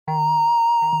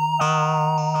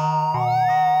Hello.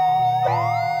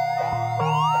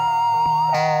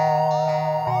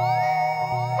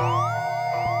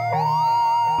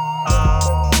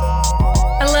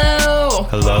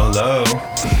 Hello, hello.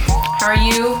 How are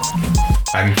you?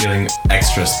 I'm feeling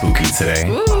extra spooky today.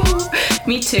 Ooh,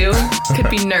 me too. Could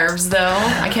be nerves though.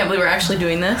 I can't believe we're actually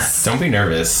doing this. Don't be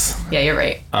nervous. Yeah, you're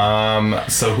right.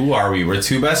 So who are we? We're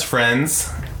two best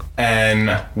friends,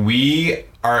 and we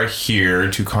are here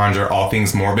to conjure all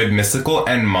things morbid, mystical,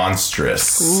 and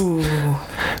monstrous. Ooh.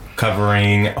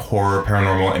 Covering horror,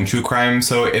 paranormal, and true crime.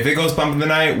 So if it goes bump in the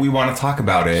night, we want to talk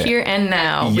about it. Here and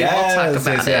now. We will talk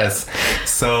about it. Yes.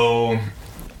 So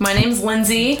My name's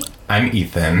Lindsay. I'm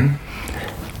Ethan.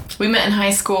 We met in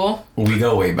high school. We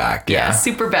go way back. Yeah,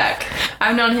 super back.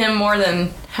 I've known him more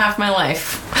than half my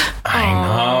life. I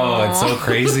know, it's so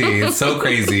crazy. It's so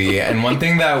crazy. And one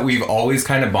thing that we've always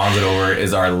kind of bonded over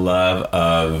is our love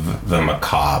of the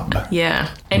macabre. Yeah.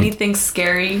 Anything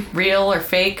scary, real or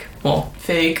fake? Well,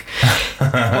 fake.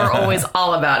 We're always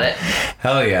all about it.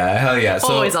 Hell yeah, hell yeah.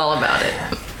 So Always all about it.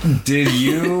 did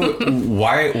you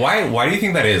why do you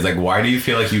think that is? Like, why do you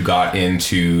feel like you got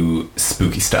into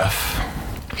spooky stuff?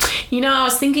 You know, I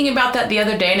was thinking about that the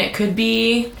other day, and it could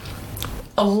be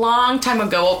a long time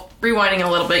ago. Well, rewinding a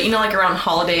little bit, you know, like around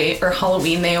holiday or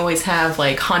Halloween, they always have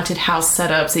like haunted house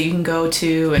setups that you can go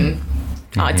to, and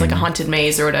it's like a haunted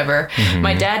maze or whatever.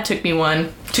 My dad took me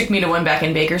to one back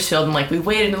in Bakersfield, and like we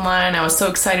waited in line. I was so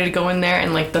excited to go in there,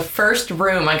 and like the first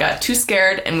room, I got too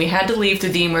scared, and we had to leave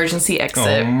through the emergency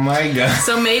exit. Oh my god.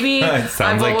 So maybe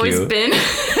I've like always you. been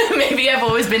maybe I've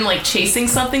always been like chasing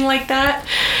something like that.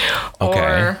 Okay.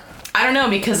 Or I don't know,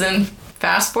 because then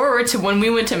fast forward to when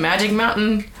we went to Magic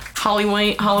Mountain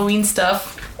Halloween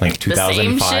stuff. Like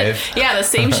 2005. The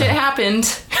same shit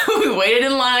happened. We waited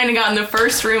in line and got in the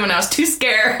first room, and I was too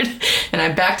scared, and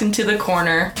I backed into the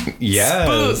corner.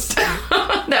 Yes.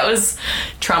 Spooked. That was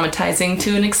traumatizing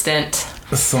to an extent.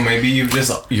 So maybe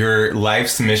your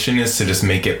life's mission is to just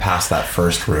make it past that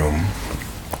first room.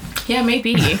 Yeah,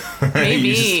 maybe. Maybe.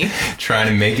 You're just trying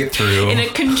to make it through. In a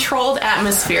controlled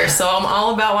atmosphere. So I'm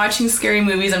all about watching scary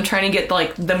movies. I'm trying to get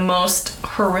like the most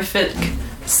horrific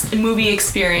movie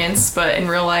experience, but in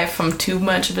real life I'm too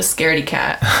much of a scaredy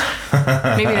cat.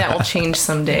 Maybe that will change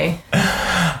someday.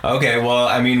 Okay, well,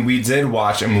 I mean, we did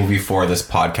watch a movie for this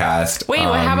podcast. Wait,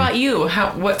 how about you?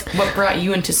 What brought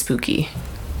you into spooky?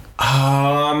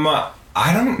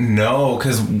 I don't know,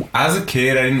 because as a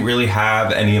kid, I didn't really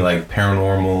have any, like,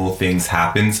 paranormal things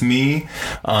happen to me,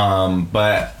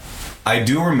 but I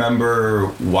do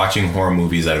remember watching horror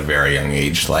movies at a very young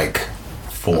age, like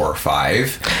 4 or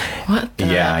 5. What the?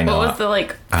 Yeah, I know. What was the,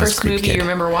 like, first movie you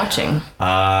remember watching?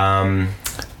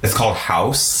 It's called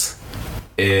House.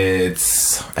 I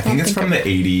think it's from the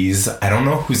 80s. I don't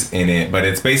know who's in it, but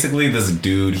it's basically this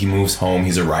dude, he moves home,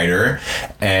 he's a writer,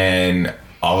 and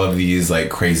all of these like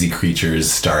crazy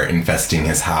creatures start infesting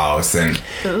his house, and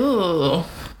Ooh.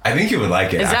 I think you would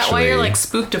like it. Is that why you're like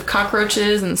spooked of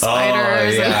cockroaches and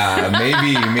spiders? Oh yeah,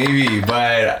 maybe.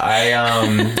 But I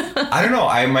don't know.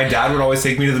 My dad would always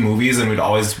take me to the movies, and we'd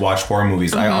always watch horror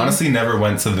movies. I honestly never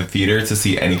went to the theater to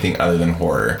see anything other than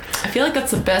horror. I feel like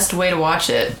that's the best way to watch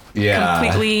it. Yeah.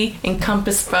 Completely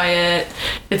encompassed by it.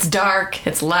 It's dark.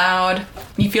 It's loud.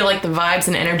 You feel like the vibes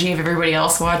and energy of everybody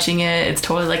else watching it. It's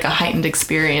totally like a heightened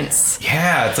experience.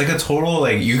 Yeah, it's like a total,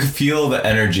 like, you could feel the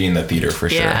energy in the theater for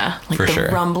sure. Yeah, like for the sure.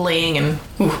 rumbling and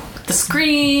the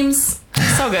screams.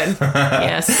 So good.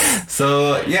 Yes.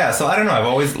 So I don't know. I've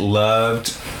always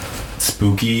loved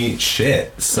spooky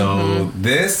shit. So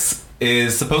this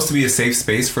is supposed to be a safe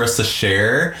space for us to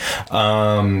share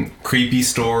creepy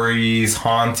stories,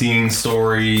 haunting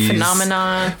stories,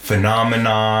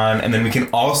 phenomenon, and then we can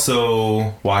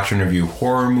also watch and review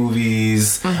horror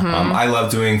movies. I love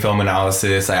doing film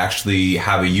analysis. I actually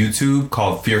have a YouTube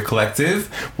called Fear Collective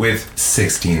with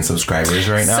 16 subscribers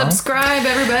right now. Subscribe,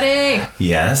 everybody.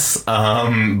 Yes.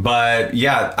 But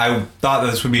yeah, I thought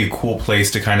this would be a cool place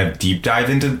to kind of deep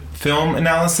dive into film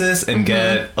analysis and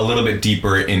get a little bit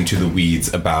deeper into the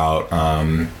weeds about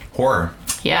horror.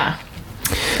 Yeah.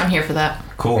 I'm here for that.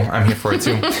 Cool. I'm here for it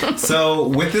too. So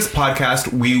with this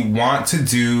podcast, we want to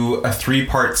do a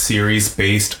 3-part series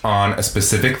based on a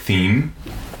specific theme.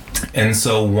 And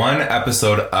so one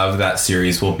episode of that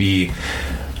series will be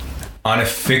on a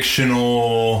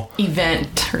fictional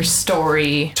event or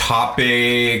story,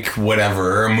 topic,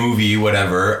 whatever, a movie,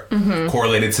 whatever,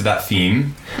 correlated to that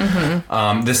theme.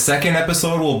 The second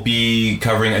episode will be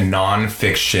covering a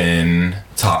non-fiction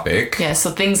topic. Yeah,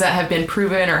 so things that have been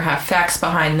proven or have facts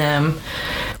behind them.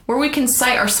 where we can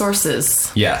cite our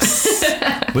sources. Yes.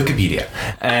 Wikipedia.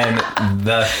 And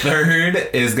the third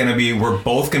is going to be, we're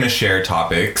both going to share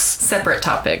topics. Separate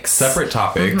topics.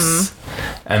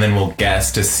 And then we'll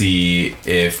guess to see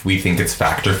if we think it's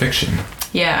fact or fiction.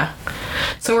 Yeah.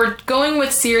 So we're going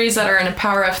with series that are in a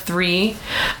power of 3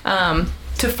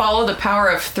 to follow the power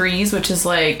of 3s, which is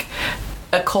like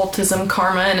occultism,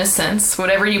 karma in a sense.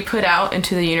 Whatever you put out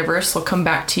into the universe will come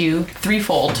back to you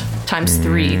threefold times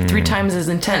 3. 3 times as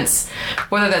intense,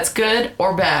 whether that's good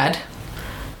or bad.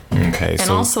 Okay. And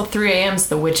also 3 a.m. is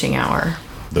the witching hour.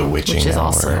 The witching which is hour.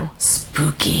 Also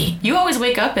spooky. You always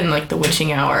wake up in like the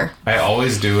witching hour. I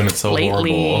always do, and it's so Lately.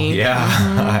 horrible.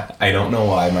 Yeah. I don't know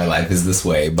why my life is this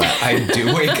way, but I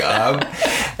do wake up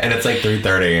and it's like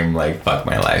 3:30 and I'm like, fuck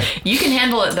my life. You can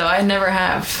handle it though. I never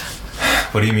have.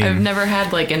 What do you mean? I've never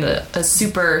had like a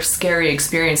super scary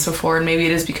experience before, and maybe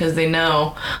it is because they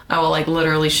know I will like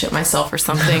literally shit myself or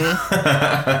something.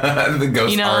 The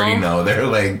ghosts already know. They're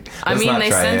like, I mean, they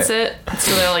sense it,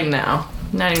 so they're like, no,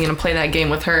 not even gonna play that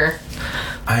game with her.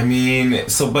 I mean,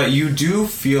 but you do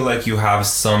feel like you have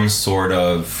some sort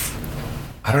of,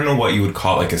 I don't know what you would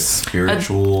call it, like a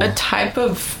spiritual... A type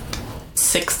of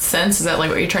sixth sense? Is that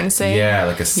like what you're trying to say? Yeah,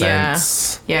 like a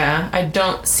sense. Yeah. I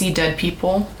don't see dead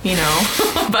people, you know,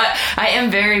 but I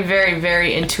am very, very,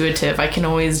 very intuitive. I can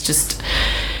always just...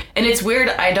 And it's weird,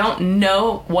 I don't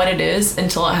know what it is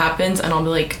until it happens, and I'll be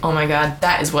like, oh my god,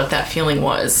 that is what that feeling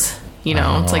was. You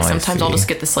know, it's like sometimes I'll just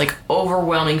get this like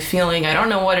overwhelming feeling. I don't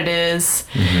know what it is.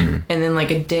 Mm-hmm. And then like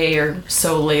a day or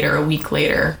so later, a week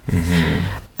later,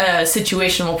 a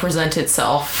situation will present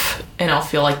itself and I'll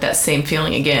feel like that same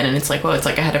feeling again. And it's like, well, it's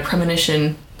like I had a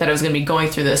premonition that I was going to be going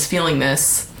through this, feeling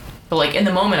this. But like in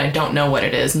the moment, I don't know what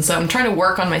it is. And so I'm trying to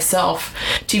work on myself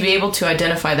to be able to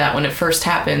identify that when it first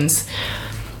happens.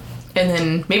 And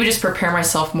then maybe just prepare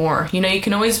myself more. You know, you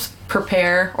can always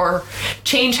prepare or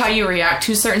change how you react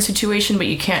to a certain situation, but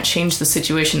you can't change the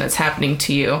situation that's happening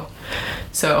to you.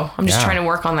 So I'm just trying to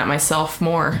work on that myself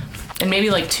more. And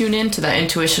maybe like tune into that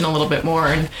intuition a little bit more.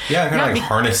 And kind of like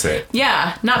harness it.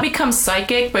 Yeah, not become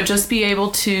psychic, but just be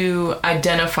able to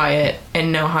identify it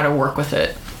and know how to work with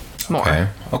it more.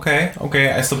 Okay,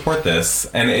 I support this.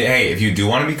 And hey, if you do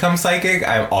want to become psychic,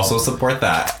 I also support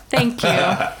that. Thank you.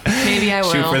 Maybe I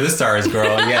will. Shoot for the stars,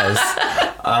 girl. Yes.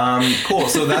 Cool.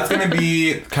 So that's going to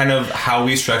be kind of how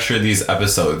we structure these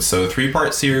episodes. So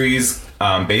 3-part series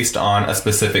based on a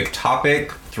specific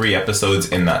topic, 3 episodes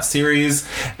in that series.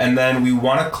 And then we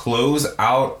want to close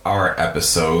out our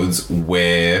episodes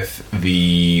with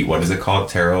the, what is it called?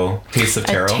 Tarot? Taste of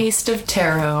Tarot? A Taste of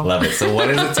Tarot. Love it. So what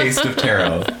is a Taste of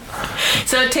Tarot?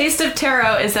 So a Taste of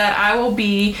Tarot is that I will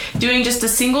be doing just a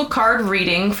single card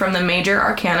reading from the major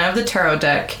arcana of the tarot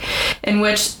deck, in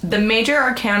which the major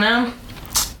arcana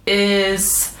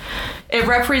it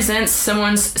represents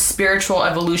someone's spiritual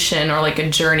evolution or like a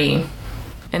journey.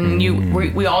 And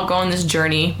we all go on this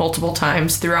journey multiple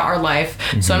times throughout our life.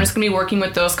 Mm-hmm. So I'm just going to be working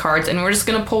with those cards, and we're just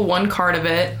going to pull one card of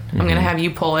it. I'm going to have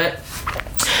you pull it.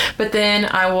 But then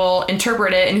I will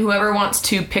interpret it, and whoever wants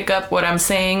to pick up what I'm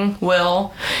saying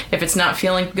will. If it's not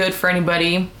feeling good for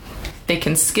anybody, they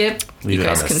can skip. Leave it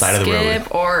on the side of the road.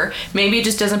 Or maybe it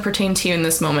just doesn't pertain to you in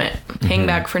this moment. Hang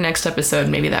back for next episode.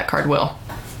 Maybe that card will.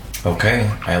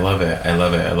 Okay. I love it.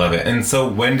 And so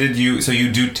when did you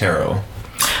do tarot?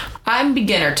 I'm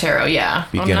beginner tarot, yeah.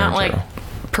 I'm not like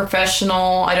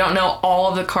professional. I don't know all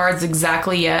of the cards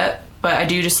exactly yet, but I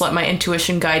do just let my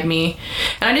intuition guide me.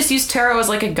 And I just use tarot as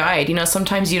like a guide. You know,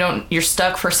 sometimes you're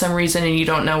stuck for some reason and you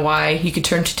don't know why. You could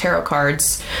turn to tarot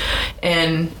cards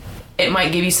and it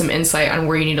might give you some insight on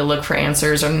where you need to look for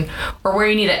answers or where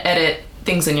you need to edit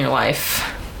things in your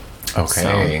life.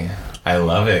 Okay. So. I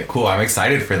love it. Cool. I'm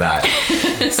excited for that.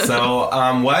 So,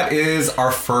 what is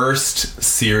our first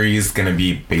series going to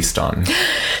be based on?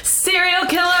 Serial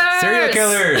killers! Serial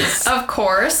killers! Of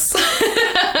course.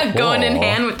 Going in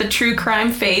hand with the true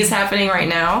crime phase happening right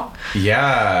now.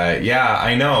 Yeah,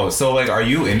 I know. So, like, are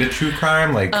you into true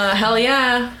crime? Like, hell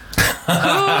yeah.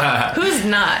 Who's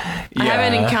not? Yeah. I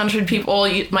haven't encountered people.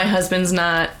 My husband's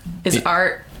not. Is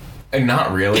Art...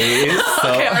 Not really.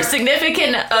 So. Okay, our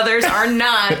significant others are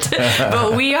not,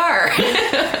 but we are.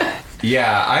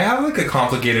 Yeah, I have like a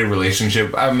complicated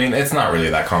relationship. I mean, it's not really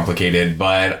that complicated,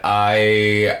 but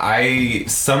I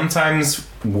sometimes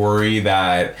worry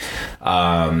that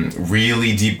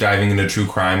really deep diving into true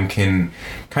crime can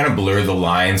kind of blur the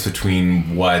lines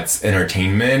between what's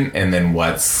entertainment and then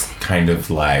what's kind of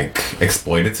like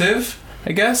exploitative,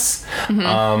 I guess.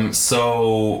 Mm-hmm.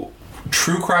 So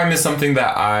true crime is something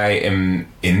that I am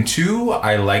into.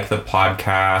 I like the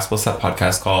podcast. What's that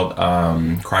podcast called?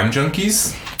 Crime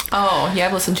Junkies. Oh, yeah,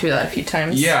 I've listened to that a few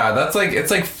times. Yeah, that's like, it's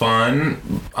like fun,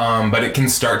 but it can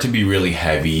start to be really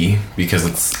heavy because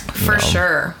it's For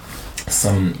sure.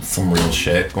 some real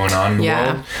shit going on in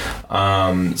the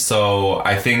world. So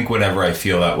I think whenever I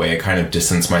feel that way, I kind of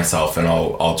distance myself and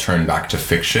I'll turn back to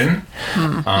fiction.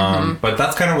 But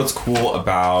that's kind of what's cool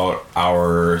about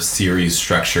our series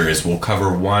structure is we'll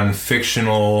cover one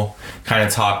fictional kind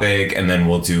of topic and then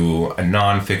we'll do a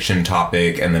non-fiction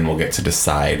topic and then we'll get to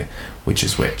decide which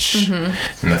is which in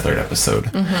the third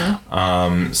episode.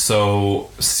 So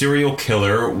serial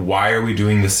killer, why are we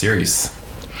doing this series?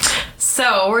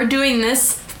 So we're doing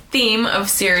this theme of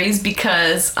series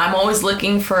because I'm always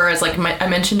looking for, as like I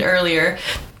mentioned earlier,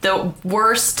 the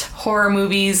worst horror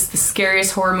movies, the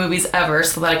scariest horror movies ever,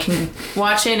 so that I can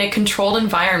watch it in a controlled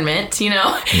environment, you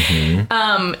know?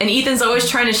 And Ethan's always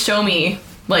trying to show me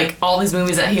like all these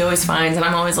movies that he always finds, and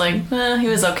I'm always like, he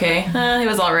was okay. He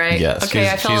was all right. Yes, okay,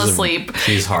 I fell asleep.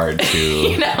 She's hard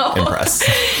to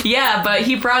impress. Yeah, but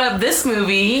he brought up this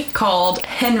movie called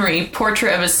Henry,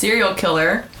 Portrait of a Serial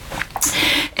Killer.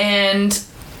 And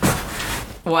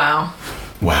wow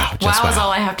is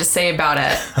all I have to say about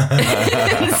it.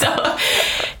 So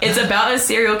it's about a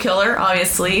serial killer,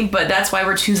 obviously, but that's why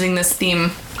we're choosing this theme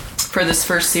for this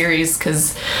first series,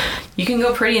 because you can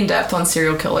go pretty in depth on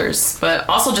serial killers, but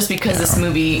also just because this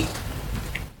movie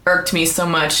irked me so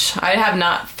much. I have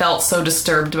not felt so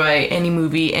disturbed by any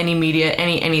movie, any media,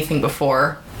 anything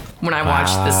before when I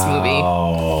watched this movie.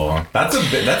 Oh, that's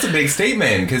a big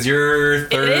statement because you're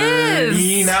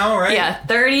 30 now, right? Yeah,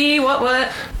 30.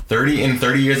 What? 30 in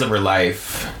 30 years of her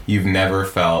life, you've never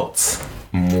felt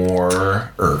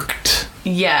more irked.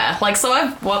 Yeah, like so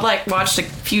I've watched a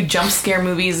few jump scare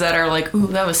movies that are like, ooh,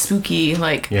 that was spooky,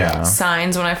 like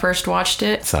Signs when I first watched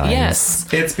it. Signs.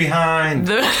 Yes. It's behind.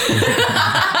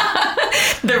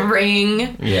 The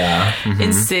Ring. Yeah.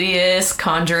 Insidious,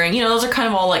 Conjuring. You know, those are kind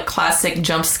of all like classic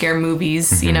jump scare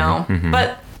movies, you know.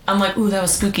 But I'm like, ooh, that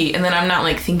was spooky, and then I'm not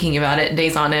like thinking about it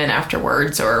days on end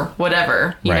afterwards or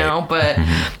whatever, you know. But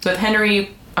with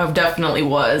Henry, I definitely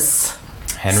was.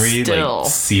 Henry like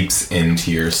seeps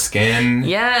into your skin.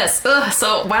 Yes. Ugh.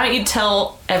 So why don't you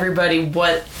tell everybody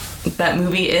what that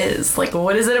movie is? Like,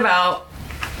 what is it about?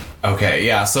 Okay,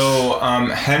 yeah. So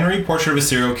Henry, Portrait of a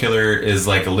Serial Killer is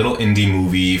like a little indie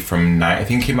movie from I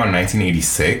think it came out in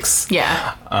 1986.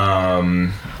 Yeah.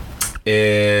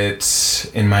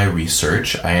 In my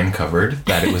research, I uncovered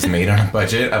that it was made on a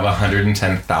budget of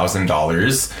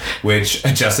 $110,000, which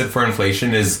adjusted for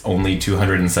inflation is only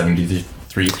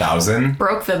 $273,000.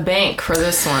 Broke the bank for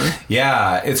this one.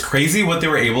 Yeah, it's crazy what they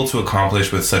were able to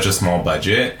accomplish with such a small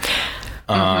budget.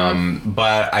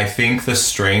 But I think the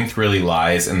strength really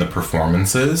lies in the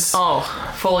performances. Oh,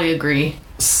 fully agree.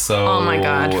 So, oh my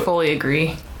God, fully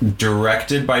agree.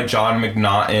 Directed by John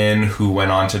McNaughton, who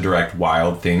went on to direct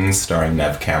Wild Things, starring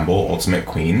Neve Campbell, Ultimate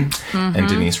Queen, and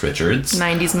Denise Richards.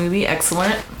 90s movie,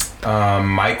 excellent.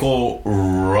 Michael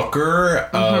Rooker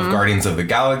of Guardians of the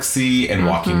Galaxy and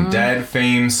Walking Dead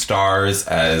fame stars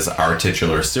as our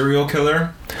titular serial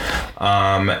killer.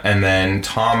 And then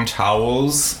Tom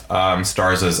Towles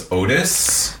stars as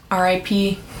Otis.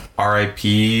 R.I.P.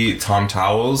 R.I.P. Tom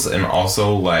Towles, and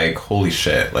also like holy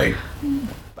shit, like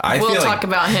we'll talk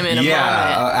about him in a moment.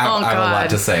 I have a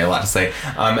lot to say.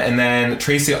 And then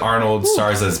Tracy Arnold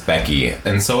stars as Becky.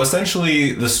 And so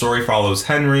essentially the story follows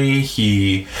Henry.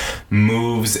 He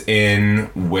moves in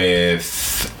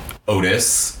with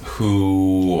Otis,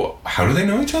 who, how do they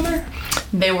know each other?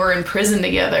 They were in prison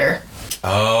together.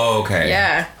 Oh, okay.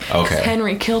 Yeah. Okay.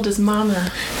 Henry killed his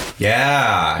mama.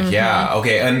 Yeah, yeah.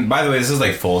 Okay, and by the way, this is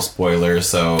like full spoiler,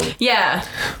 so... Yeah.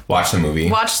 Watch the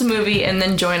movie. Watch the movie and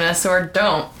then join us, or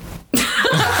don't.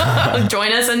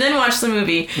 Join us and then watch the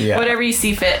movie. Yeah. Whatever you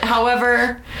see fit.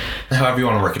 However you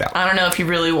want to work it out. I don't know if you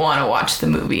really want to watch the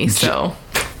movie, so...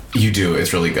 You do.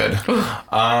 It's really good.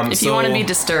 If you want to be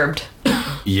disturbed.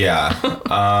 Yeah.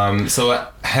 So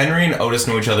Henry and Otis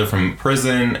know each other from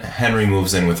prison. Henry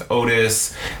moves in with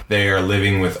Otis. They are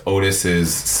living with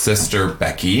Otis's sister,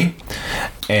 Becky.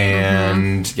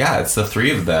 And yeah, it's the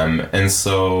three of them. And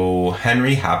so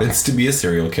Henry happens to be a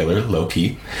serial killer,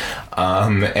 low-key.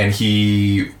 And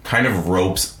he kind of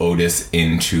ropes Otis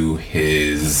into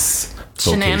his...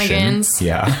 shenanigans. Vocation.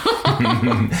 Yeah.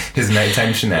 His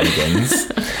nighttime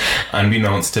shenanigans.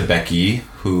 Unbeknownst to Becky,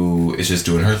 who is just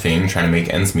doing her thing, trying to make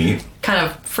ends meet. Kind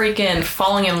of freaking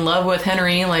falling in love with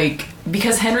Henry, like,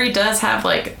 because Henry does have,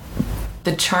 like,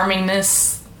 the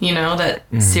charmingness, you know, that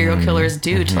serial killers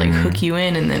do to, like, hook you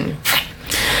in and then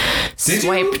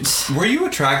swiped. Were you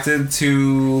attracted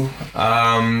to,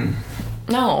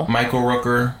 No. Michael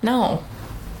Rooker? No.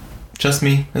 Just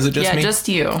me? Is it just Yeah, me? just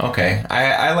you. Okay.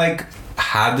 I like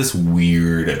had this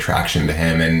weird attraction to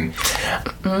him, and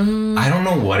I don't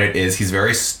know what it is. He's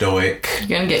very stoic.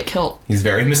 You're gonna get killed. He's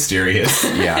very mysterious.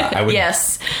 Yeah, I would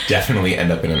Yes. definitely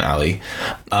end up in an alley.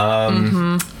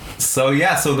 So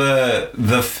yeah, so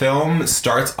the film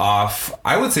starts off,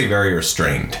 I would say, very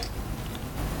restrained.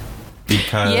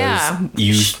 Because Yeah.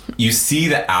 you see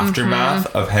the aftermath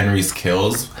of Henry's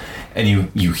kills, and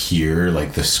you hear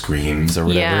like the screams or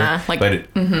whatever. Yeah, like- but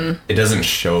it doesn't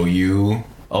show you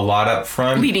a lot up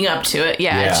front. Leading up to it,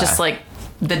 yeah, it's Yeah. just like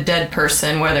the dead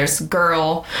person, whether it's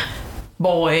girl,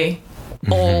 boy,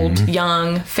 old,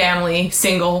 young, family,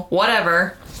 single,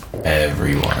 whatever.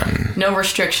 Everyone. No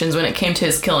restrictions when it came to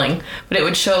his killing, but it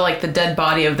would show like the dead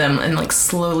body of them and like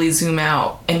slowly zoom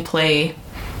out and play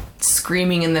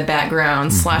screaming in the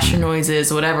background, slasher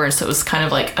noises, whatever. So it was kind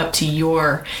of like up to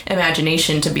your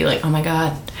imagination to be like, oh my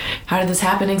god, how did this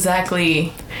happen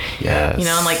exactly? Yes. You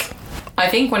know, and like, I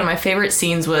think one of my favorite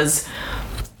scenes was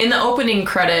in the opening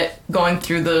credit, going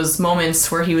through those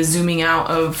moments where he was zooming out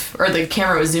of, or the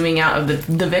camera was zooming out of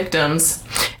the victims,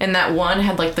 and that one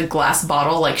had like the glass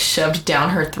bottle like shoved down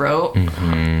her throat.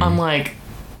 I'm like,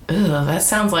 ugh, that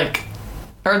sounds like,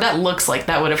 or that looks like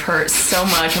that would have hurt so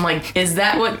much. I'm like, is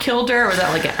that what killed her? Or was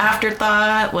that like an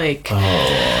afterthought? Like,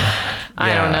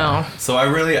 I don't know. So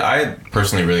I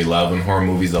personally really love when horror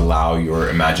movies allow your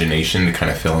imagination to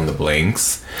kind of fill in the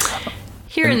blanks.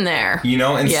 Here and there. You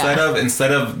know, instead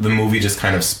Yeah. of the movie just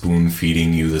kind of spoon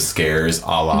feeding you the scares a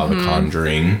la The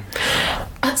Conjuring.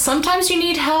 Sometimes you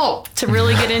need help to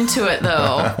really get into it,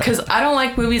 though, because I don't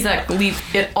like movies that leave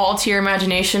it all to your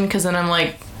imagination, because then I'm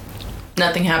like,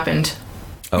 nothing happened.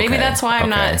 Maybe Okay, that's why I'm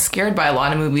okay. not scared by a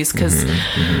lot of movies, because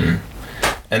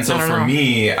And so I don't for know.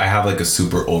 me, I have like a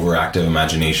super overactive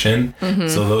imagination.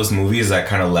 So those movies that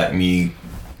kind of let me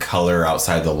color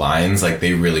outside the lines, like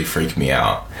they really freak me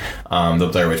out. The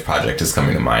Blair Witch Project is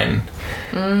coming to mind,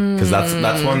 because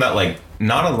that's one that like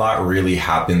not a lot really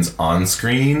happens on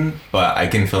screen, but I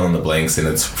can fill in the blanks and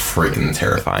it's freaking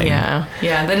terrifying. yeah,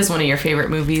 that is one of your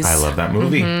favorite movies. I love that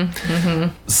movie.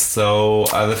 So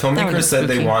the That filmmakers one's said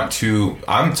they spooky. want to.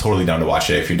 I'm totally down to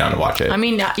watch it if you're down to watch it. I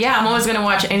mean, yeah, I'm always gonna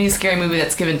watch any scary movie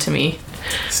that's given to me.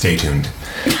 Stay tuned.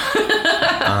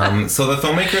 So the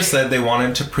filmmakers said they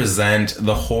wanted to present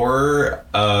the horror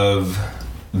of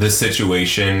the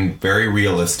situation very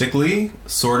realistically,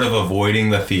 sort of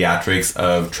avoiding the theatrics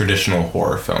of traditional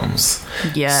horror films.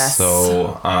 Yes.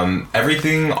 So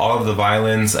everything, all of the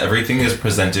violence, everything is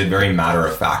presented very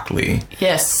matter-of-factly.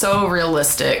 Yes, so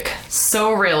realistic.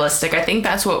 So realistic. I think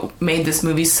that's what made this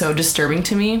movie so disturbing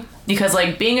to me. Because,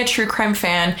 like, being a true crime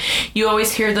fan, you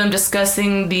always hear them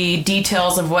discussing the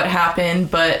details of what happened,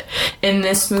 but in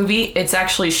this movie, it's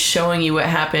actually showing you what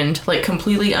happened, like,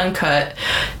 completely uncut.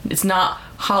 It's not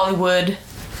Hollywood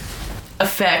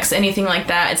effects, anything like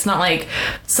that. It's not like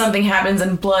something happens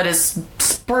and blood is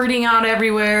spurting out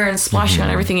everywhere and splashing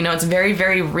on everything. You know, it's very,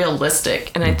 very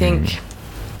realistic. And I think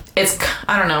it's,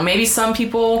 I don't know, maybe some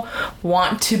people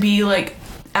want to be, like,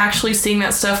 actually seeing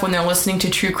that stuff when they're listening to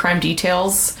true crime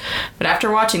details, but after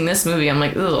watching this movie, I'm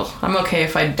like, ugh, I'm okay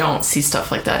if I don't see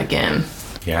stuff like that again,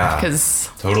 Yeah. because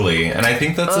Totally. And I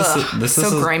think that's this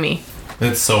so is grimy.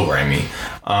 It's so grimy.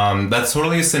 That's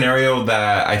totally a scenario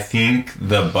that I think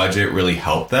the budget really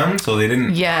helped them. So they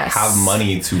didn't Yes. have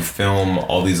money to film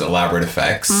all these elaborate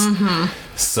effects.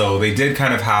 So they did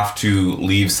kind of have to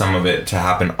leave some of it to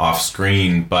happen off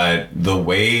screen. But the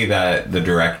way that the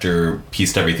director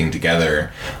pieced everything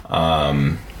together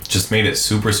just made it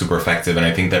super, super effective. And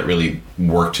I think that really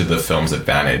worked to the film's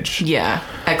advantage. Yeah,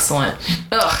 excellent.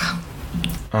 Ugh.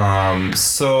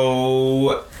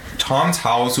 So Tom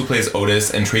Towles, who plays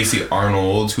Otis, and Tracy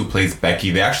Arnold, who plays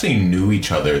Becky, they actually knew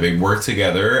each other. They worked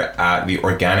together at the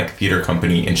Organic Theater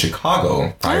Company in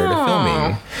Chicago prior to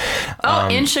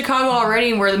filming. In Chicago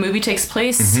already, where the movie takes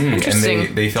place. Interesting.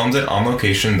 And they filmed it on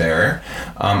location there.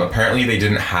 Apparently they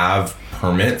didn't have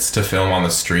permits to film on the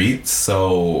streets,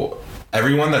 so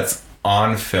everyone that's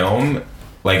on film,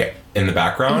 like in the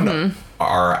background,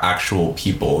 are actual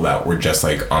people that were just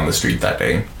like on the street that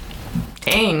day.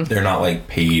 Dang. They're not like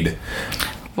paid.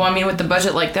 Well, I mean, with the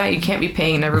budget like that, you can't be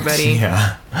paying everybody.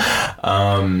 Yeah.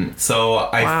 So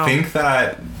I Wow. think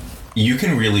that you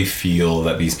can really feel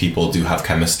that these people do have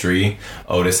chemistry,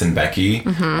 Otis and Becky.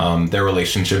 Their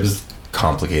relationship is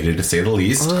complicated to say the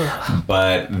least,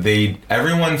 but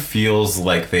everyone feels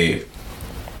like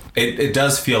it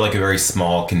does feel like a very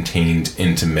small, contained,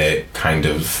 intimate kind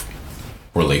of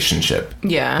relationship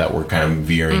Yeah. that we're kind of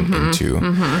veering into.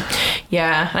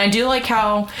 Yeah, and I do like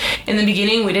how in the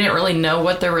beginning we didn't really know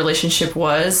what their relationship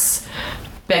was,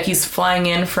 Becky's flying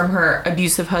in from her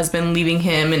abusive husband, leaving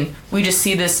him, and we just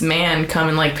see this man come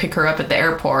and like pick her up at the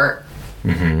airport.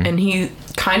 And he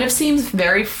kind of seems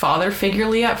very father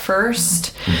figurely at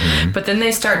first, but then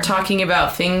they start talking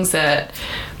about things that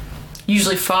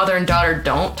usually father and daughter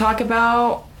don't talk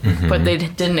about. But they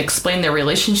didn't explain their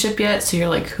relationship yet, so you're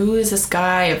like, who is this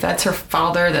guy? If that's her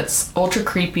father, that's ultra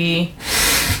creepy.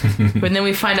 But then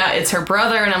we find out it's her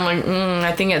brother, and I'm like,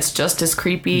 I think it's just as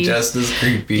creepy. Just as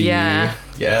creepy. Yeah.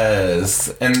 Yes.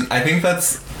 And I think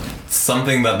that's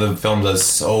something that the film does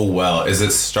so well, is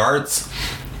it starts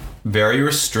very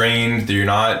restrained. You're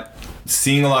not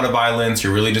seeing a lot of violence.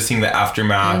 You're really just seeing the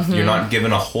aftermath. You're not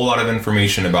given a whole lot of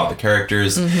information about the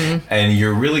characters. And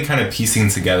you're really kind of piecing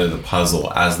together the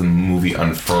puzzle as the movie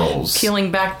unfurls.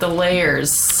 Peeling back the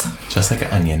layers. Just like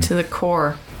an onion. To the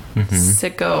core.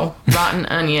 Sicko. Rotten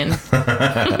onion.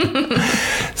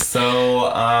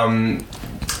 So,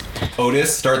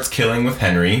 Otis starts killing with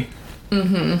Henry.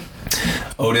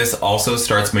 Otis also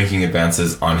starts making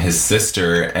advances on his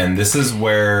sister. And this is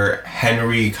where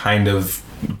Henry kind of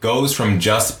goes from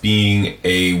just being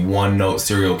a one-note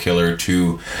serial killer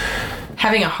to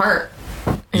having a heart,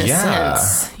 in a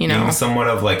sense, you know? Being somewhat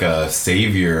of like a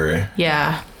savior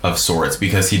of sorts,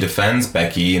 because he defends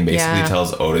Becky and basically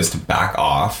tells Otis to back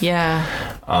off.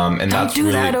 And don't that's do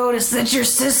really... that, Otis. That's your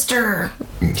sister.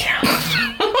 Yeah.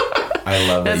 I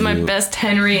love it. That's my best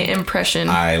Henry impression.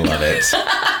 I love it.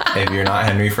 If you're not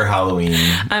Henry for Halloween,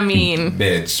 I mean,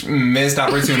 bitch, missed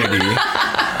opportunity.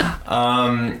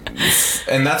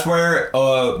 And that's where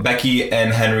Becky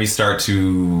and Henry start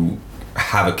to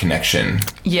have a connection.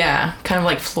 Yeah, kind of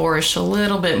like flourish a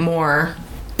little bit more.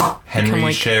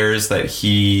 Henry shares that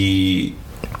he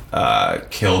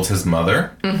killed his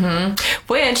mother.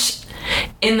 Which,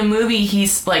 in the movie,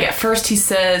 he's like, at first he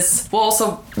says, well,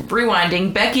 also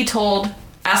rewinding, Becky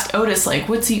asked Otis, like,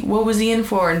 what was he in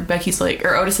for? And Becky's like,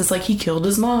 or Otis is like, he killed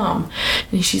his mom.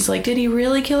 And she's like, did he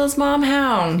really kill his mom?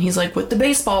 How? And he's like, with the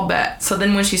baseball bat. So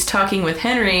then when she's talking with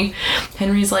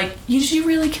Henry's like, did you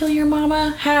really kill your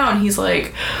mama? How? And he's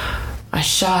like, I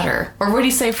shot her. Or what did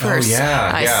he say first?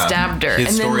 I stabbed her. His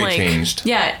and story then, like, changed.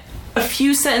 Yeah. A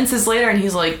few sentences later, and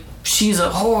he's like, she's a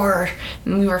whore,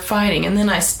 and we were fighting, and then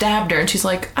I stabbed her, and she's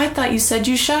like, I thought you said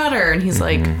you shot her. And he's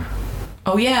like,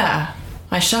 oh yeah,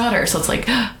 I shot her. So it's like,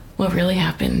 what really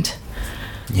happened?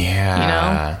 Yeah. You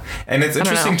know? And it's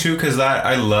interesting too, because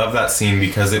I love that scene,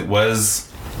 because it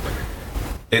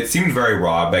seemed very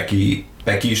raw.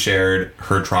 Becky shared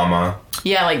her trauma.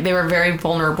 Yeah, like they were very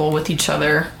vulnerable with each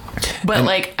other. But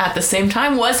like at the same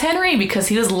time was Henry, because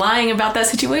he was lying about that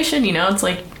situation, you know? It's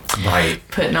like, right,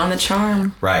 putting on the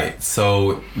charm. Right.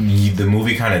 So the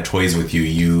movie kind of toys with you.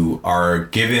 You are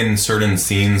given certain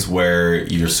scenes where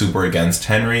you're super against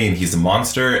Henry and he's a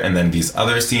monster, and then these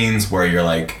other scenes where you're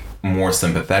like more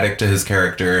sympathetic to his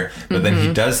character, but then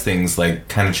he does things like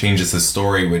kind of changes his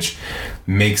story, which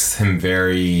makes him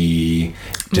very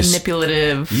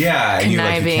manipulative. Yeah, and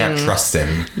conniving. you can't trust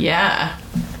him. Yeah.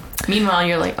 Meanwhile,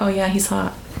 you're like, oh yeah, he's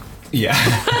hot. Yeah,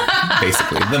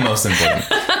 basically the most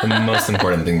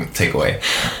important thing to take away.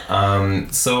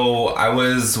 So I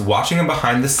was watching a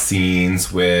behind the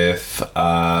scenes with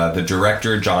the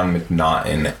director John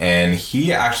McNaughton, and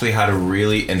he actually had a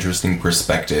really interesting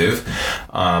perspective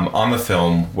on the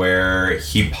film, where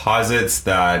he posits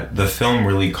that the film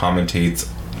really comments.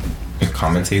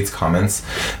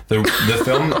 The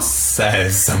film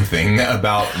says something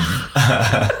about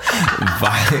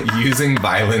using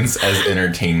violence as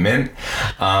entertainment.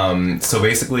 So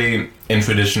basically, in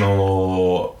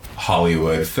traditional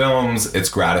Hollywood films, it's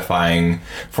gratifying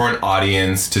for an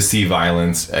audience to see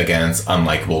violence against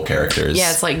unlikable characters. Yeah,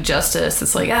 it's like justice.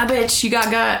 It's like, bitch, you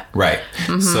got. Right.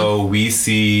 So we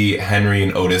see Henry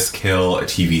and Otis kill a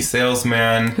TV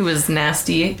salesman. Who was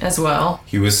nasty as well.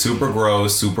 He was super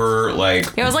gross, super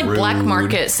like It was like rude. black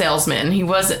market salesman. He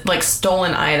wasn't like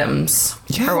stolen items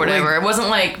or whatever. It wasn't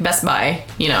like Best Buy,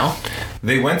 you know.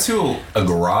 They went to a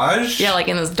garage. Yeah, like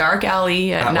in this dark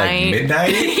alley at night. Like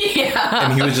midnight. Yeah.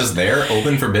 And he was just there,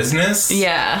 open for business.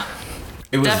 Yeah.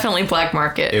 It was definitely black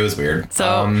market. It was weird.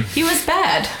 So he was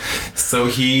bad. So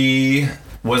he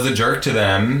was a jerk to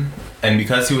them, and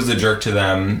because he was a jerk to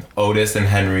them, Otis and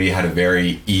Henry had a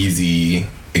very easy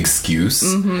excuse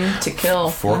to kill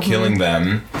for killing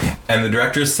them. And the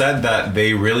director said that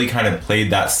they really kind of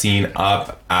played that scene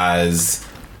up as,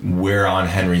 we're on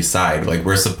Henry's side. Like,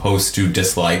 we're supposed to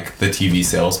dislike the TV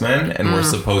salesman, and we're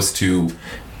supposed to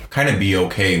kind of be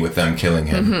okay with them killing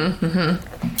him.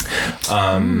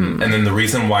 And then the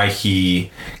reason why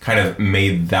he kind of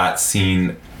made that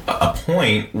scene a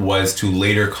point was to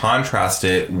later contrast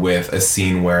it with a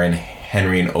scene wherein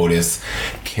Henry and Otis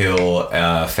kill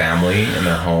a family in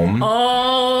their home.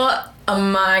 Oh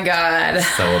my god.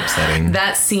 So upsetting.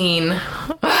 That scene.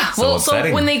 So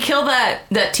upsetting. So when they kill that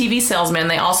TV salesman,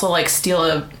 they also like steal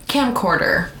a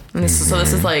camcorder. And this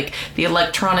is like the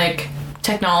electronic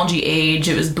technology age.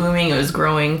 It was booming, it was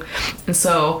growing. And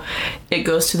so it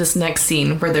goes to this next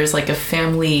scene where there's like a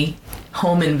family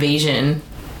home invasion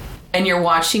and you're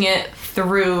watching it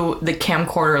through the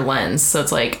camcorder lens. So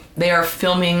it's like they are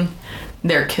filming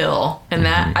their kill. And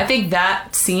that, I think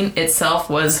that scene itself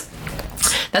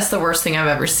that's the worst thing I've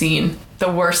ever seen. The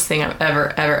worst thing I've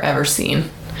ever seen.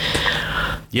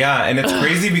 Yeah, and it's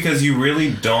crazy because you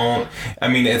really don't... I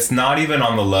mean, it's not even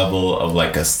on the level of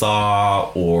like a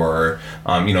Saw or,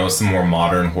 some more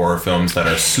modern horror films that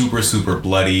are super, super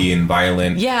bloody and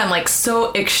violent. Yeah, and like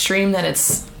so extreme that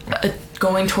it's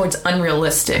going towards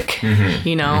unrealistic,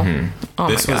 Oh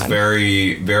This my was God.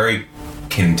 very, very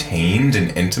contained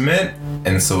and intimate,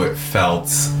 and so it felt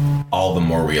all the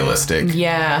more realistic.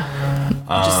 Yeah.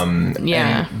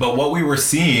 But what we were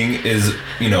seeing is,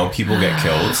 people get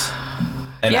killed.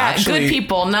 And Yeah, actually, good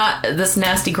people, not this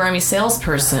nasty, grimy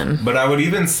salesperson. But I would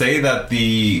even say that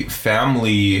the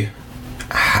family,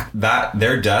 that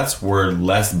their deaths were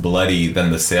less bloody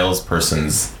than the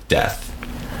salesperson's death.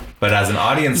 But as an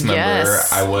audience member,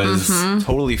 Yes. I was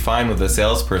totally fine with the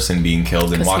salesperson being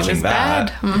killed and 'Cause he watching was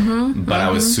that. bad. But I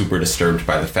was super disturbed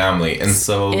by the family. And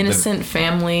so Innocent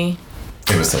family.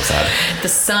 it was so sad. The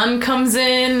son comes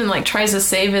in and like tries to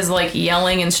save his like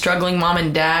yelling and struggling mom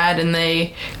and dad, and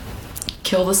they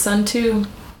kill the son too,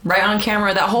 right on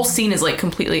camera. That whole scene is like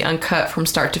completely uncut from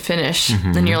start to finish.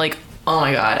 And you're like, oh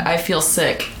my god, I feel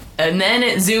sick. And then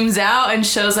it zooms out and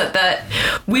shows that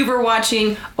we were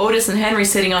watching Otis and Henry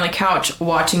sitting on the couch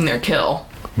watching their kill.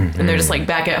 And they're just like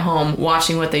back at home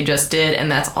watching what they just did.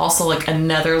 And that's also like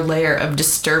another layer of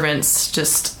disturbance.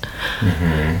 Just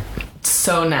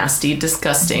so nasty,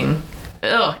 disgusting.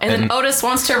 Ugh. And then Otis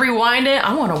wants to rewind it.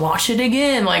 I want to watch it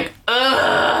again. Like,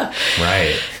 ugh.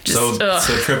 Right. So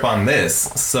trip on this.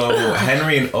 So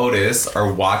Henry and Otis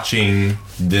are watching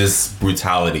this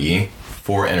brutality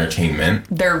for entertainment.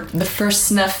 They're the first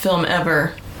snuff film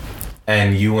ever.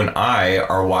 And you and I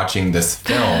are watching this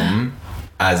film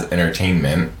as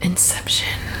entertainment.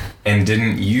 Inception. And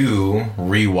didn't you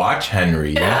rewatch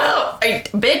Henry? Oh,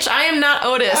 bitch, I am not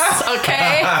Otis,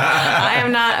 okay? I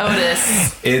am not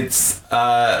Otis. It's,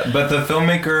 but the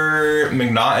filmmaker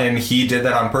McNaughton, he did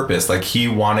that on purpose. Like, he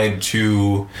wanted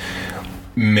to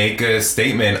make a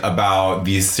statement about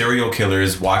these serial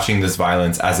killers watching this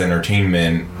violence as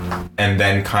entertainment and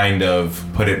then kind of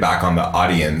put it back on the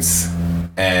audience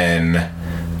and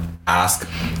ask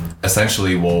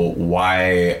essentially, well,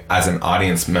 why as an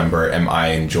audience member am I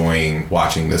enjoying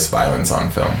watching this violence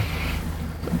on film?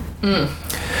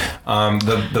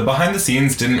 The behind the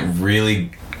scenes didn't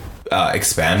really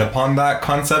expand upon that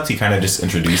concept. He kind of just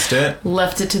introduced it.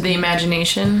 Left it to the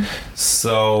imagination.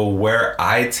 So where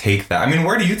I take that, I mean,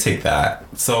 where do you take that?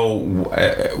 So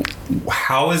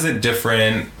how is it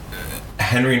different,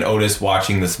 Henry and Otis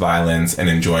watching this violence and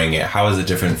enjoying it? How is it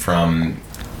different from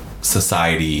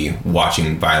society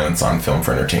watching violence on film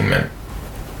for entertainment?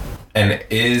 And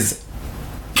is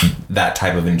that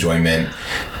type of enjoyment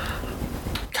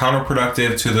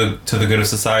counterproductive to the good of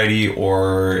society,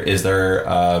 or is there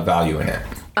value in it?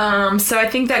 So I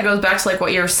think that goes back to like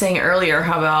what you were saying earlier,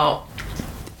 how about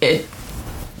it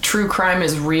true crime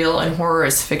is real and horror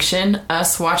is fiction.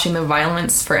 Us watching the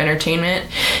violence for entertainment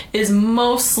is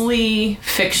mostly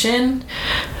fiction,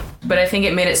 but I think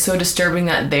it made it so disturbing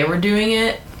that they were doing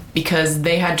it because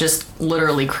they had just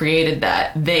literally created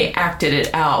that. They acted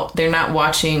it out. They're not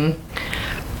watching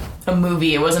a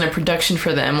movie. It wasn't a production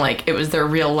for them. Like, it was their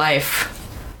real life.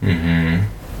 And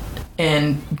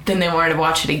then they wanted to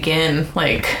watch it again.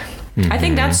 Like, I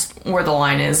think that's where the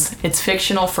line is. It's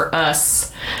fictional for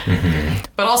us,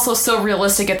 but also so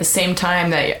realistic at the same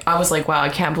time that I was like, wow, I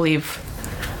can't believe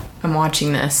I'm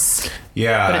watching this.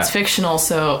 Yeah. But it's fictional,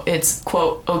 so it's,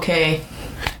 quote, okay.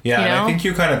 Yeah, and I think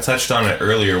you kind of touched on it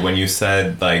earlier when you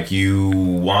said, like, you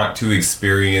want to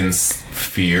experience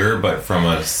fear, but from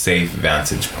a safe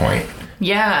vantage point.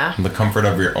 Yeah. The comfort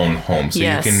of your own home. So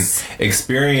you can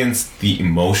experience the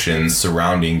emotions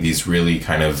surrounding these really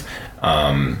kind of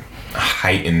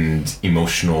heightened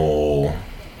emotional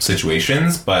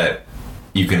situations, but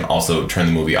you can also turn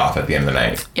the movie off at the end of the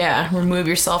night. Yeah, remove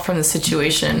yourself from the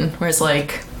situation. Whereas,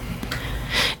 like,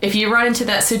 if you run into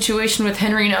that situation with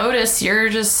Henry and Otis, you're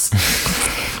just...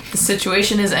 the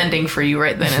situation is ending for you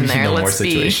right then and there. No Let's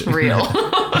be real.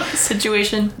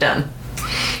 Situation done.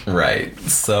 Right.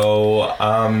 So,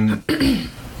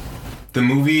 the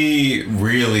movie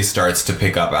really starts to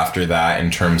pick up after that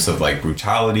in terms of like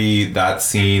brutality. That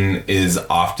scene is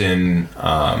often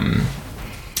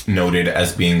noted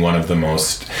as being one of the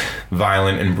most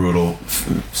violent and brutal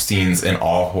scenes in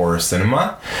all horror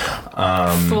cinema.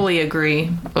 Fully agree.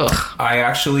 Ugh. I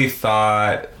actually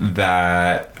thought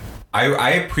that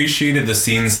I appreciated the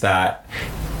scenes that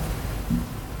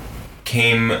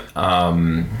came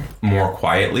more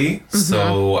quietly. Mm-hmm.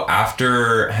 So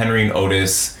after Henry and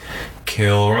Otis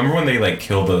remember when they like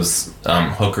kill those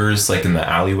hookers like in the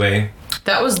alleyway?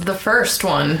 That was the first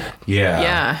one.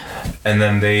 Yeah. And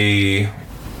then they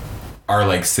are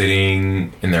like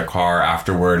sitting in their car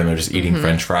afterward and they're just eating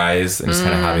French fries and just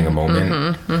kind of having a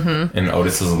moment. And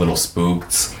Otis is a little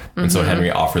spooked. And so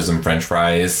Henry offers him French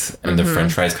fries, and the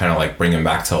French fries kind of like bring him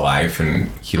back to life, and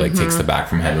he like takes the bag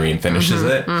from Henry and finishes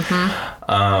it.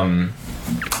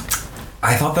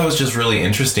 I thought that was just really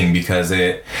interesting because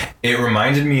it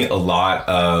reminded me a lot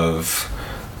of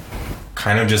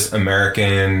kind of just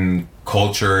American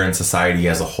culture and society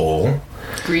as a whole.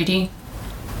 Greedy,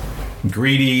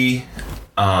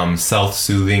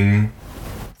 self-soothing,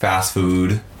 fast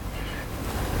food.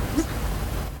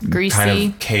 Greasy.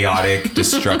 Kind of chaotic,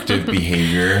 destructive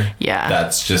behavior. Yeah.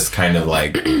 That's just kind of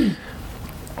like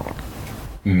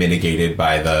mitigated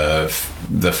by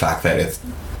the fact that it's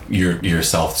you're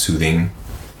self-soothing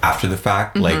after the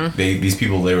fact. Like these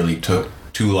people literally took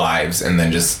 2 lives and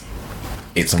then just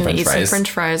ate some French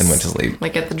fries and went to sleep.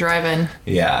 Like at the drive-in.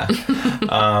 Yeah.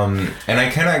 And I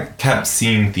kind of kept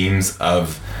seeing themes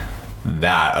of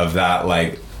that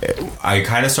like I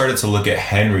kind of started to look at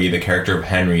Henry, the character of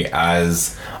Henry,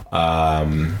 as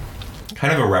kind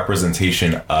of a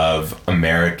representation of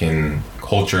American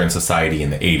culture and society in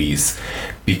the 80s,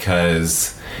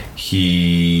 because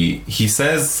he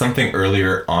says something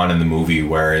earlier on in the movie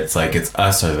where it's like it's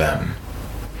us or them.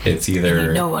 It's either,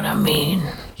 you know what I mean.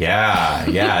 Yeah,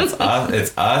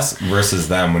 it's us versus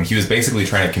them, when he was basically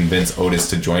trying to convince Otis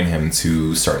to join him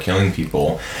to start killing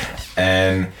people.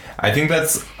 And I think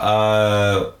that's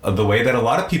the way that a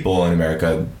lot of people in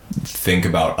America think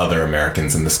about other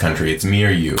Americans in this country. It's me or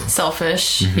you.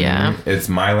 Selfish, yeah. It's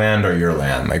my land or your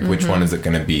land. Like, which one is it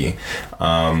going to be?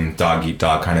 Dog eat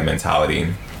dog kind of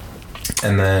mentality.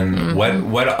 And then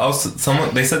what else?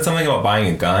 They said something about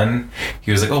buying a gun.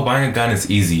 He was like, "Oh, buying a gun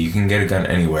is easy. You can get a gun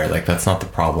anywhere. Like, that's not the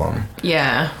problem."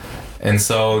 Yeah. And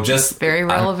so just very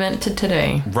relevant to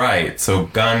today. Right. So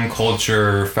gun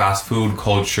culture, fast food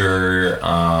culture,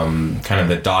 kind of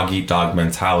the dog eat dog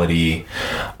mentality,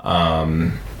 all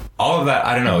of that.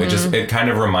 I don't know. It kind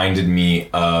of reminded me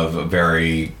of a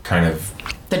very kind of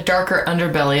the darker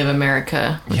underbelly of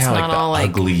America. It's not like all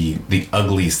like the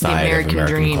ugly side of American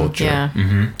dream. Culture. Yeah.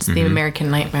 It's the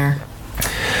American nightmare.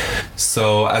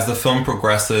 So as the film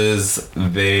progresses,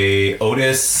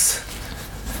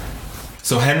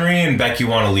 So Henry and Becky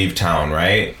want to leave town,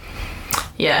 right?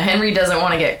 Yeah, Henry doesn't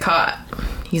want to get caught.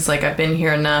 He's like, I've been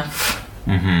here enough.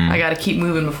 I got to keep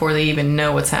moving before they even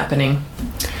know what's happening.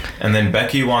 And then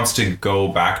Becky wants to go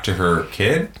back to her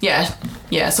kid?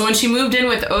 Yeah. So when she moved in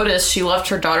with Otis, she left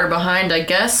her daughter behind, I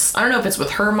guess. I don't know if it's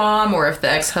with her mom or if the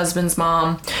ex-husband's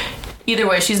mom. Either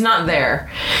way, she's not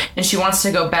there. And she wants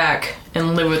to go back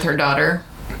and live with her daughter,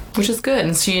 which is good.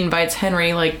 And she invites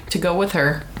Henry, to go with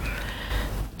her.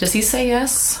 Does he say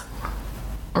yes?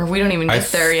 Or we don't even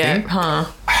get there yet, huh?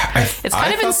 It's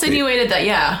kind of insinuated that,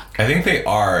 yeah. I think they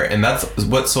are. And that's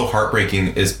what's so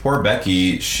heartbreaking is poor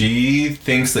Becky. She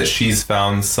thinks that she's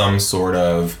found some sort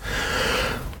of,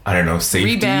 I don't know,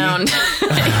 safety. Rebound.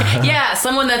 Yeah,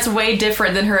 someone that's way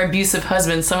different than her abusive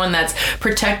husband. Someone that's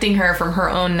protecting her from her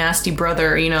own nasty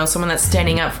brother. Someone that's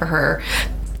standing up for her.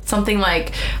 Something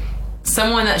like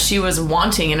someone that she was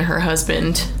wanting in her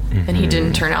husband. And he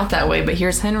didn't turn out that way. But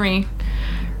here's Henry,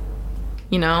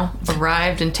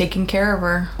 arrived and taking care of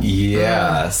her.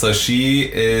 Yeah. So she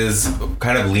is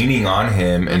kind of leaning on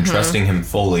him and trusting him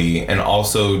fully, and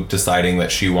also deciding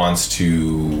that she wants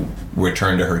to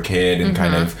return to her kid and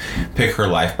kind of pick her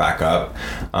life back up,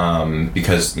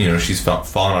 because, she's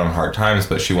fallen on hard times,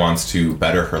 but she wants to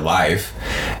better her life.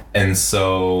 And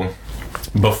so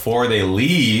before they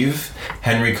leave,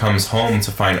 Henry comes home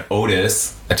to find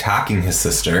Otis attacking his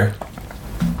sister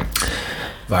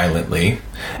violently.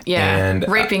 Yeah, and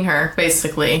raping her,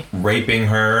 basically. Raping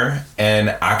her, and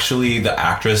actually the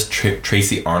actress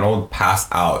Tracy Arnold passed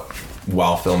out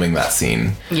while filming that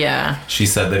scene. Yeah. She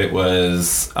said that it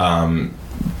was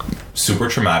super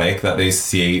traumatic, that they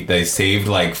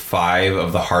saved 5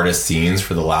 of the hardest scenes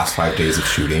for the last 5 days of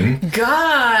shooting.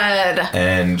 God.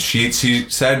 And she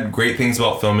said great things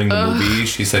about filming the movie.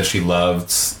 She said she loved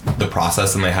the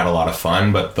process and they had a lot of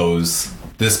fun, but those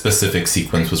this specific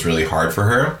sequence was really hard for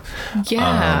her.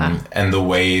 Yeah. And the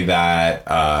way that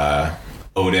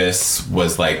Otis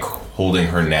was like holding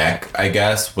her neck, I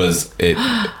guess, was it.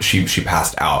 She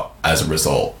passed out as a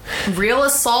result. Real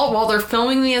assault while they're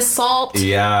filming the assault.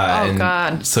 Yeah. Oh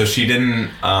God. So she didn't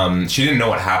know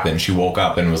what happened. She woke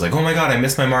up and was like, "Oh my God, I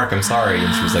missed my mark. I'm sorry."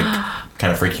 And she was like,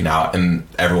 kind of freaking out. And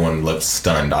everyone looked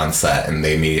stunned on set, and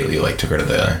they immediately like took her to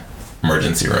the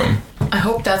emergency room. I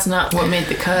hope that's not what made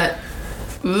the cut.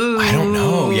 Ooh. I don't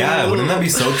know. Yeah, wouldn't that be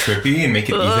so trippy and make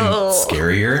it even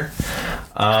scarier?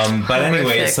 But anyway,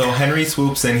 Horrific. so Henry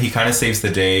swoops in. He kind of saves the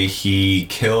day. He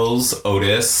kills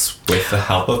Otis with the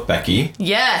help of Becky.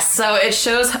 Yes, so it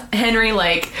shows Henry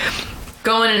like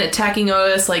going and attacking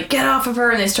Otis, like get off of her,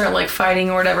 and they start like fighting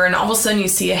or whatever, and all of a sudden you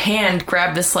see a hand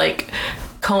grab this like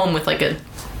comb with like a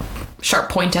sharp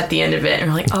point at the end of it, and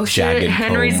we're like, oh shit, Jagged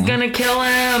Henry's comb. gonna kill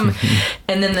him.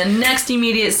 And then the next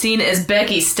immediate scene is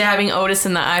Becky stabbing Otis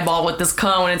in the eyeball with this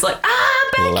comb, and it's like,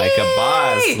 Becky!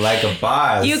 Like a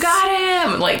boss. You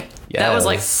got him! Like, that was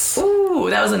like, Yes. ooh,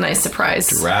 that was a nice surprise.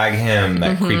 Drag him,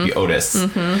 that creepy Otis.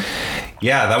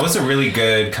 Yeah, that was a really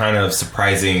good kind of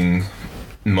surprising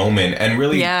moment, and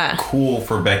really cool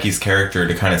for Becky's character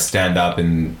to kind of stand up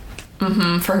and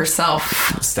For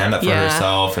herself. stand up for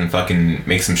herself and fucking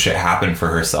make some shit happen for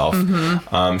herself.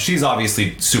 She's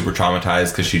obviously super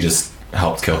traumatized because she just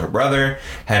helped kill her brother.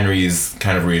 Henry's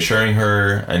kind of reassuring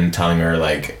her and telling her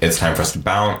like it's time for us to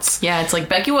bounce. Yeah, it's like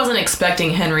Becky wasn't expecting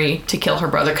Henry to kill her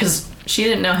brother because she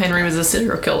didn't know Henry was a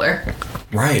serial killer.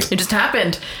 Right. It just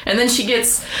happened. And then she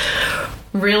gets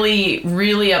really,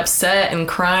 really upset and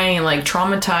crying and like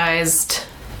traumatized.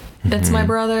 That's my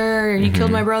brother. You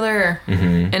killed my brother.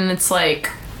 And it's like,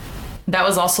 that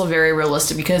was also very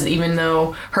realistic because even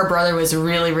though her brother was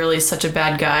really, really such a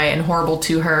bad guy and horrible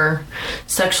to her,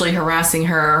 sexually harassing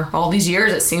her all these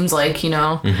years, it seems like, you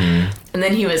know, and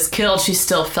then he was killed, she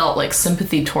still felt like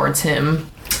sympathy towards him.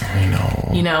 I know.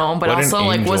 You know, but What an also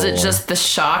like, was it angel. just the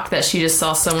shock that she just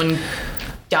saw someone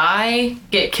die,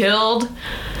 get killed?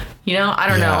 You know, I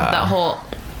don't know.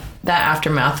 That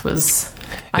aftermath was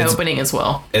eye-opening as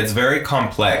well. It's very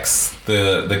complex.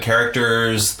 The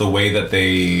characters, the way that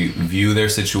they view their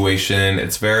situation,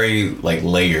 it's very like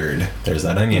layered. There's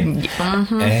that onion.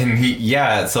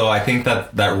 And so I think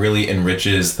that really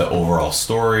enriches the overall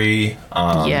story.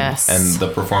 Yes. And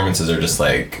the performances are just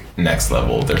like next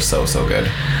level. They're so good.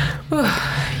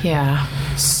 Yeah.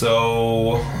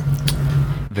 So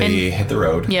they hit the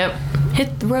road. Yep.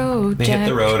 Hit the road, They Jack. hit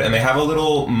the road and they have a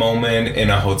little moment in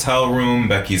a hotel room.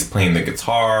 Becky's playing the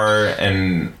guitar,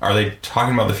 and are they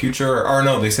talking about the future? Or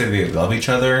no, they say they love each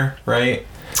other, right?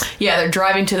 Yeah, they're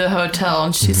driving to the hotel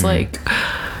and she's like,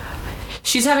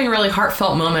 she's having a really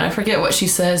heartfelt moment. I forget what she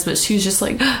says, but she's just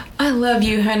like, I love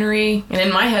you, Henry. And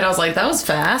in my head, I was like, that was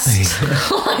fast.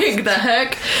 Like, the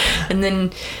heck? And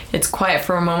then it's quiet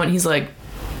for a moment. He's like,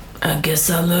 I guess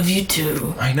I love you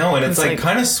too. I know, and it's like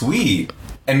kind of sweet.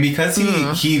 And because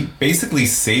he basically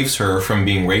saves her from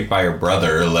being raped by her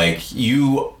brother, like,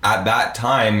 you at that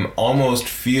time almost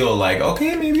feel like,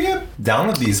 okay, maybe I'm down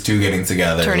with these two getting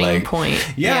together. Turning like,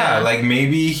 point. Yeah, like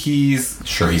maybe he's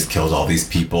killed all these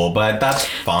people, but that's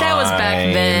fine. That was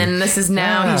back then. This is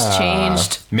now. He's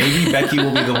changed. Maybe Becky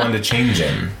will be the one to change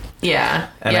him. Yeah.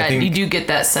 And I think- you do get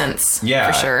that sense.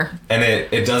 Yeah, For sure. And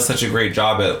it does such a great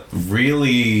job at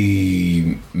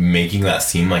really making that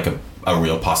seem like a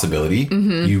real possibility.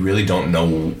 You really don't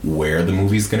know where the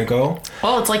movie's gonna go.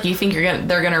 Well, it's like you think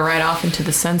they're gonna ride off into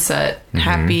the sunset,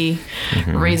 happy,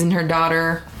 raising her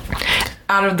daughter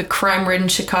out of the crime-ridden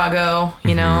Chicago,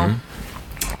 you know.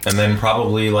 And then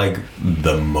probably like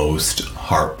the most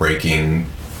heartbreaking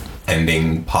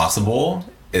ending possible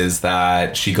is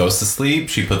that she goes to sleep,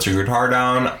 she puts her guitar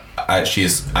down. I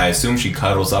assume she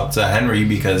cuddles up to Henry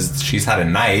because she's had a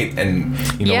night and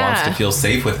wants to feel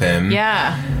safe with him.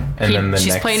 Yeah. And then she's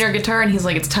next- playing her guitar and he's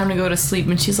like, it's time to go to sleep.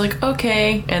 And she's like,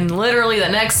 okay. And literally the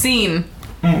next scene,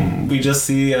 We just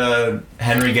see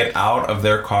Henry get out of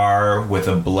their car with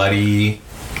a bloody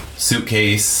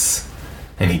suitcase,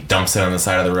 and he dumps it on the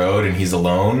side of the road, and he's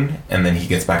alone. And then he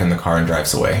gets back in the car and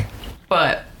drives away.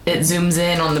 but it zooms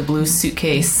in on the blue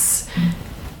suitcase.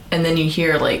 And then you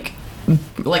hear like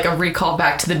a recall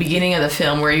back to the beginning of the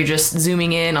film where you're just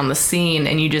zooming in on the scene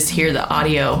and you just hear the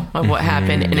audio of what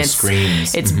happened. And the it's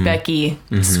screams. It's Becky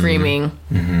screaming.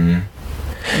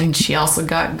 And she also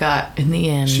got in the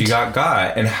end. She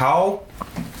got, and how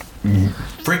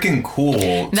freaking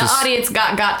cool. The audience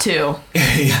got to.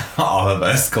 Yeah, all of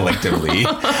us collectively.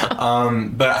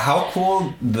 But how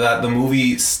cool that the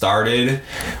movie started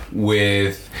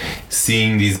with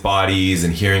seeing these bodies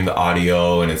and hearing the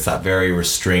audio, and it's that very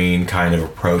restrained kind of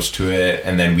approach to it.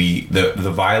 And then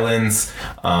the violence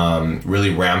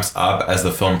really ramps up as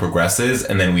the film progresses,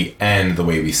 and then we end the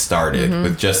way we started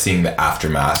with just seeing the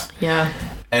aftermath. Yeah.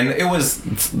 And it was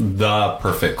the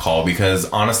perfect call because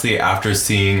honestly, after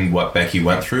seeing what Becky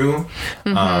went through,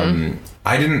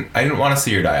 I didn't want to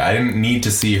see her die. I didn't need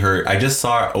to see her. I just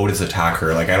saw Otis attack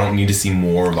her. Like, I don't need to see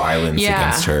more violence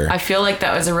against her. I feel like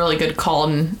that was a really good call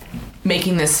in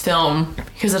making this film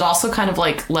because it also kind of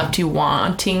like left you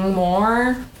wanting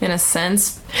more in a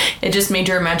sense. It just made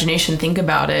your imagination think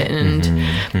about it.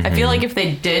 And I feel like if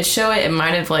they did show it, it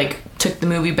might have like took the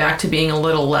movie back to being a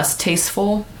little less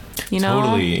tasteful. You know?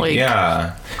 Totally. Like,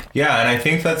 yeah, and I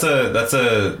think that's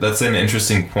an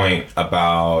interesting point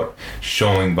about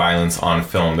showing violence on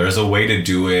film. There's a way to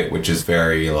do it which is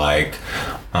very like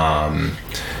I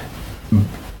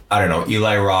don't know,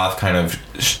 Eli Roth kind of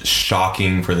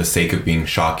shocking for the sake of being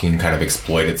shocking, kind of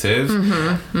exploitative.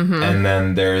 And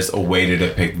then there's a way to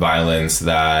depict violence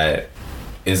that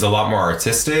is a lot more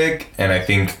artistic, and I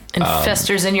think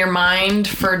festers in your mind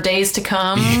for days to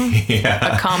come.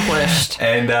 Accomplished.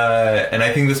 And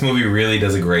I think this movie really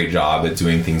does a great job at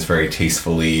doing things very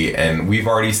tastefully, and we've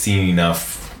already seen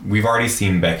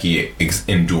Becky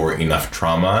endure enough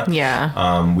trauma.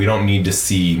 Yeah. We don't need to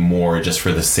see more just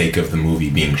for the sake of the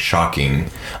movie being shocking.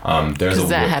 Because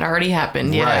that had already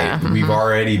happened. Yeah. Right. We've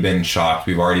already been shocked.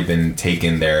 We've already been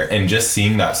taken there. And just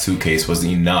seeing that suitcase was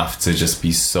enough to just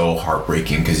be so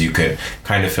heartbreaking because you could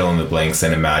kind of fill in the blanks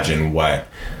and imagine what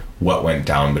went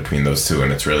down between those two,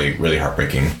 and it's really, really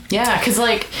heartbreaking. Yeah, because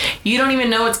like you don't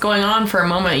even know what's going on for a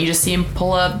moment. You just see him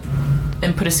pull up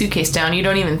and put a suitcase down. You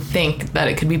don't even think that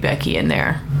it could be Becky in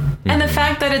there. And the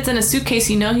fact that it's in a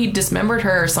suitcase, you know he dismembered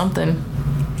her or something.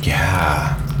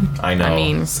 Yeah, I know. I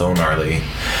mean, so gnarly.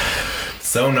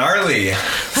 So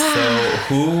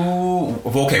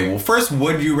okay, well, first,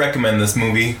 would you recommend this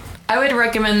movie? I would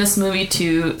recommend this movie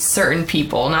to certain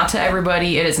people, not to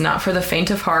everybody. It is not for the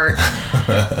faint of heart.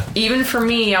 Even for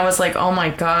me, I was like, oh my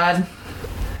God.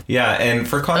 Yeah, and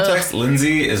for context,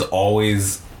 Lindsay's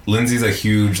a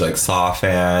huge like Saw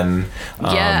fan.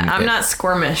 I'm not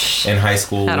squirmish. In high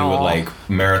school, we all. would like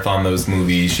marathon those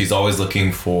movies. She's always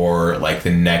looking for like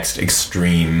the next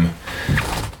extreme,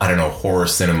 I don't know, horror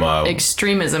cinema.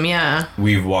 Extremism, yeah.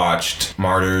 We've watched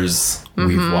Martyrs.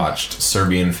 We've watched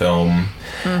Serbian film.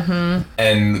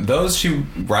 And those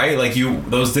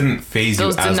those didn't faze you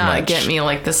as much. Those did not get me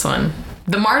like this one.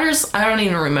 The Martyrs, I don't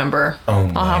even remember.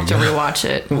 I'll have to rewatch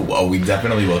it. Well, we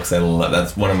definitely will, because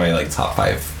that's one of my like top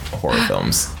 5 horror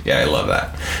films. Yeah, I love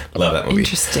that. Love that movie.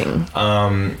 Interesting.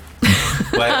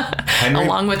 But Henry,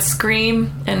 along with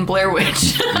Scream and Blair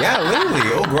Witch. Yeah, literally.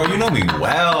 Oh, girl, you know me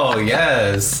well.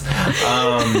 Yes.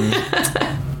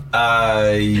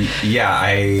 Yeah,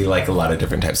 I like a lot of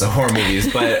different types of horror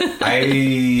movies, but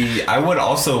I would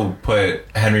also put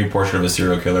Henry Portrait of a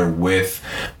Serial Killer with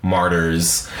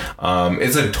Martyrs.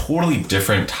 It's a totally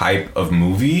different type of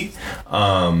movie,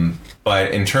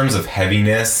 but in terms of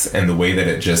heaviness and the way that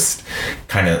it just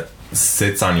kind of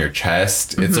sits on your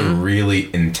chest, it's a really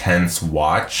intense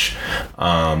watch,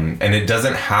 and it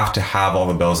doesn't have to have all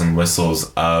the bells and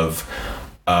whistles of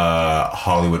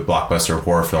Hollywood blockbuster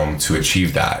horror film to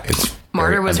achieve that. It's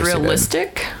Martyr was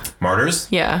realistic. Martyrs?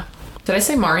 Yeah. Did I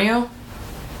say Mario?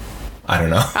 I don't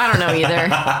know. I don't know either.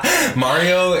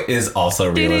 Mario is also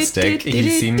realistic. He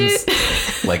seems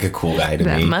like a cool guy to me.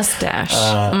 That mustache.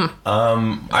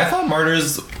 I thought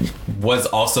Martyrs was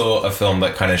also a film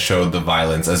that kind of showed the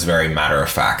violence as very matter of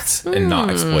fact and not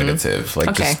exploitative.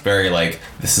 Like, just very like,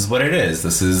 this is what it is.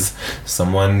 This is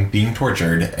someone being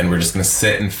tortured, and we're just going to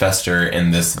sit and fester in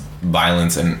this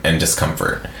violence and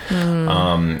discomfort.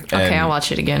 Okay, I'll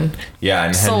watch it again. Yeah,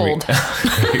 and sold.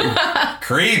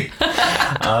 Creep.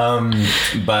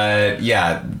 But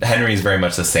yeah, Henry's very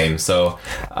much the same. So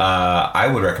I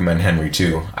would recommend Henry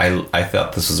too. I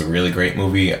thought this was a really great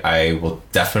movie. I will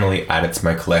definitely add it to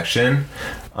my collection.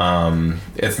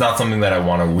 It's not something that I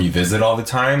want to revisit all the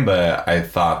time, but I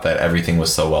thought that everything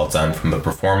was so well done, from the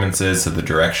performances to the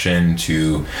direction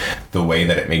to the way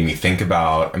that it made me think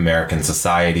about American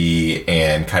society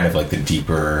and kind of like the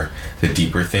deeper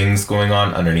things going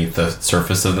on underneath the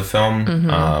surface of the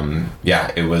film.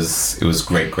 Yeah, it was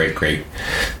great.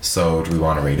 So do we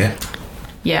want to rate it?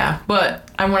 Yeah, but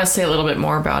I want to say a little bit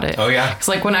more about it. Oh yeah. Because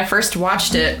like when I first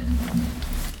watched it,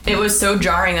 it was so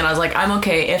jarring, and I was like, I'm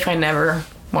okay if I never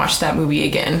watch that movie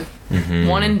again.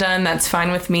 One and done, that's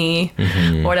fine with me.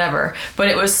 Whatever. But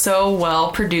it was so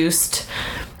well produced.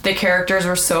 The characters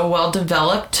were so well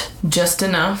developed, just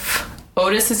enough.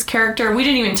 Otis's character, we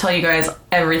didn't even tell you guys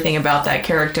everything about that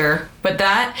character. But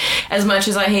that, as much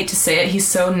as I hate to say it, he's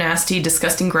so nasty,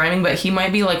 disgusting, grimy, but he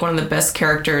might be like one of the best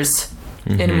characters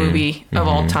in a movie of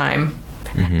all time.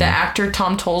 The actor,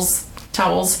 Tom Towles,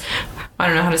 I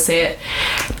don't know how to say it,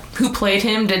 who played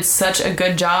him, did such a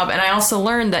good job. And I also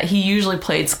learned that he usually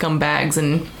played scumbags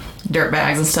and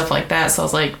dirtbags and stuff like that. So I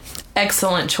was like,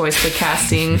 excellent choice for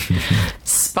casting.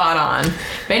 Spot on.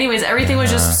 But anyways, everything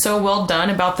was just so well done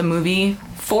about the movie.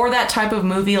 For that type of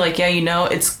movie, like, yeah, you know,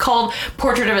 it's called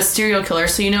Portrait of a Serial Killer,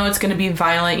 so you know it's going to be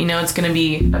violent, you know it's going to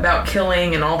be about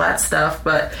killing and all that stuff,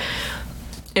 but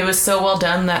it was so well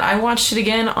done that I watched it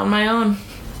again on my own.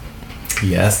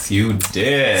 Yes, you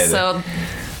did. So,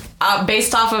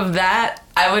 based off of that,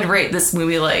 I would rate this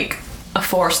movie like a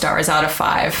 4 stars out of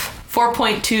 5.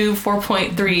 4.2,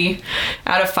 4.3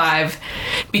 out of 5,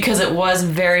 because it was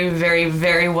very, very,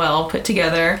 very well put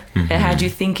together. It had you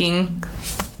thinking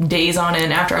days on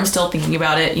end after. I'm still thinking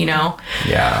about it, you know?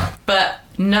 Yeah. But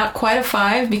not quite a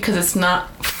 5 because it's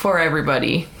not for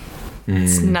everybody.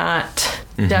 It's not,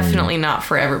 definitely not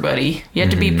for everybody. You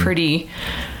have to be pretty,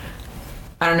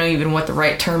 I don't know even what the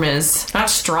right term is. Not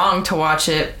strong to watch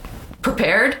it.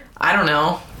 Prepared? I don't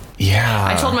know. Yeah.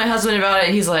 I told my husband about it.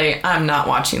 He's like, I'm not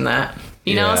watching that.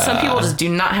 You know, some people just do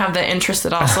not have that interest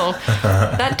at all. So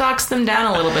that docks them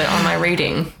down a little bit on my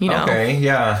rating, you know? Okay,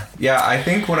 yeah. Yeah, I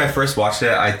think when I first watched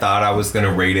it, I thought I was going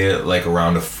to rate it like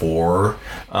around a 4.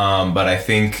 But I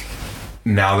think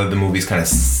now that the movie's kind of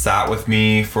sat with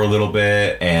me for a little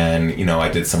bit and, you know, I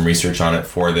did some research on it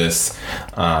for this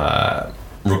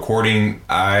recording,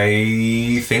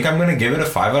 I think I'm going to give it a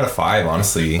 5 out of 5,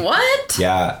 honestly. What?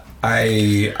 Yeah.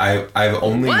 I've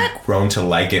only grown to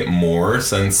like it more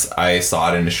since I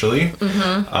saw it initially.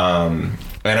 And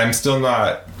I'm still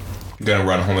not gonna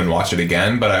run home and watch it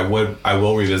again, but I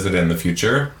will revisit it in the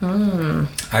future.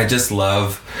 I just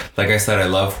love, like I said, I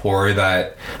love horror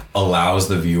that allows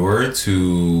the viewer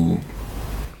to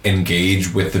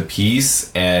engage with the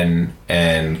piece and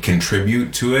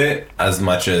contribute to it as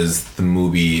much as the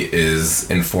movie is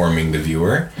informing the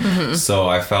viewer. So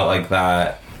I felt like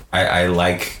that I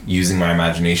like using my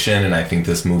imagination, and I think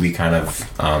this movie kind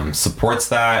of supports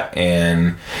that,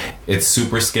 and it's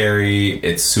super scary,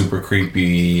 it's super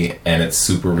creepy, and it's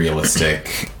super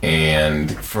realistic.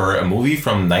 And for a movie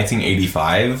from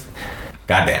 1985,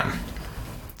 goddamn.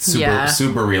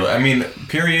 Super real. I mean,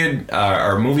 period,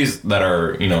 or movies that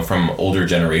are, you know, from older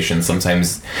generations,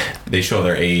 sometimes they show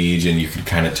their age and you can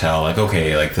kind of tell, like,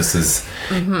 okay, like this is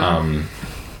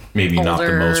maybe older, not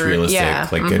the most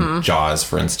realistic, like a Jaws,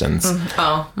 for instance.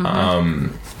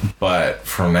 But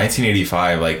from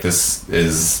 1985, like this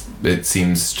is, it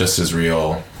seems just as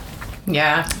real.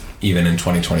 Yeah. Even in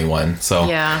 2021. So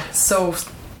yeah, so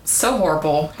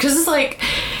horrible. Because it's like,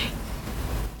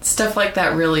 stuff like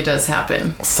that really does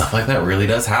happen. Stuff like that really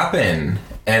does happen.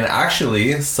 And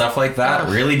actually, stuff like that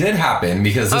really did happen,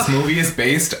 because this movie is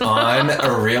based on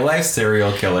a real life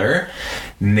serial killer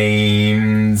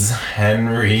named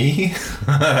Henry.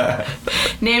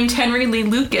 Named Henry Lee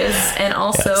Lucas, and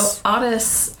also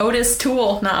Otis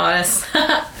Toole, not Otis.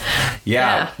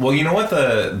 Yeah. Well, you know what,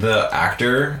 the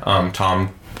actor,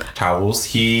 Tom Towles,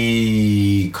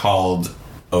 he called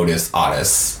Otis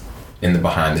in the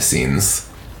behind the scenes.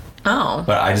 Oh.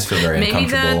 But I just feel very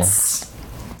uncomfortable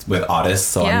with Otis,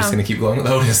 so I'm just going to keep going with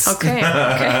Otis. Okay.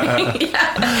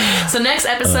 Yeah. So next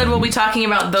episode, we'll be talking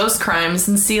about those crimes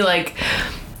and see, like,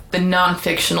 the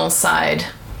non-fictional side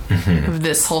of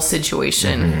this whole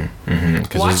situation.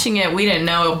 Watching it, we didn't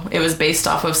know it was based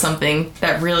off of something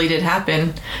that really did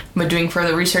happen, but doing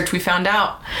further research, we found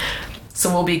out. So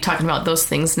we'll be talking about those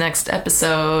things next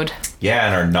episode. Yeah,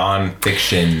 and our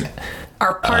non-fiction...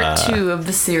 Our part 2 of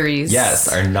the series. Yes,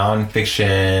 our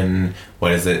non-fiction,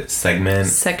 what is it, segment?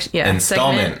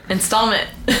 Installment. Installment.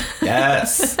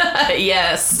 Yes.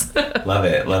 Yes. Love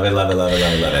it.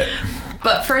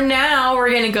 But for now,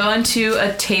 we're going to go into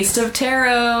a taste of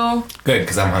tarot. Good,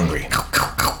 because I'm hungry.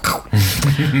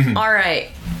 All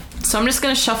right. So I'm just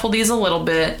going to shuffle these a little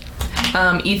bit.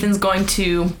 Ethan's going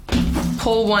to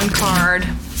pull one card.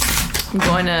 I'm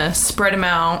going to spread them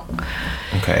out.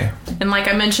 Okay. And like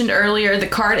I mentioned earlier, the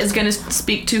card is going to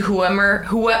speak to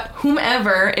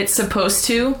whomever it's supposed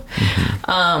to.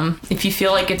 If you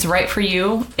feel like it's right for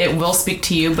you, it will speak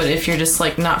to you. But if you're just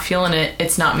like not feeling it,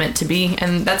 it's not meant to be.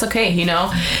 And that's okay, you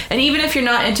know? And even if you're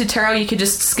not into tarot, you could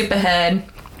just skip ahead.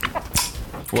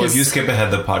 Well, if you skip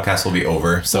ahead, the podcast will be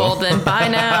over. So Well, then bye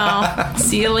now.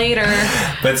 See you later.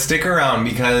 But stick around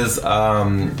because,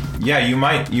 you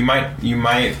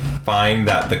might find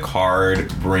that the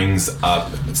card brings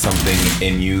up something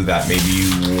in you that maybe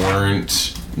you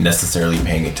weren't necessarily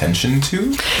paying attention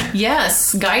to.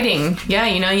 Yes, guiding. Yeah,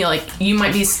 you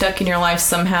might be stuck in your life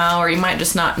somehow, or you might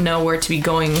just not know where to be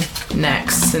going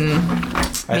next, and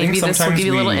maybe this will give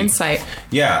you a little insight.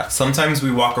 Yeah, sometimes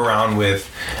we walk around with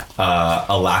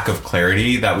a lack of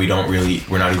clarity that we're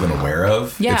not even aware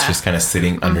of. Yeah. It's just kind of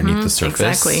sitting underneath the surface.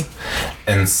 Exactly.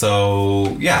 And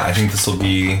so, I think it'll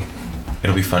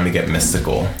be fun to get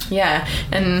mystical. Yeah,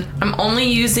 and I'm only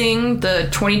using the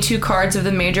 22 cards of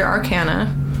the major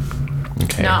arcana.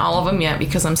 Okay. Not all of them yet,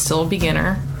 because I'm still a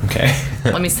beginner. Okay.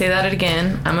 Let me say that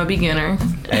again. I'm a beginner.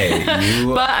 Hey,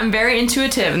 But I'm very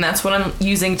intuitive, and that's what I'm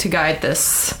using to guide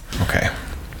this. Okay.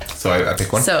 So I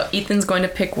pick one? So Ethan's going to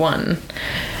pick one.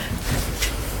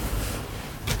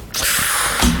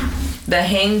 The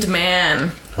Hanged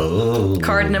Man. Oh.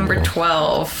 Card number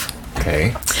 12.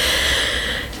 Okay.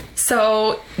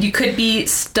 So you could be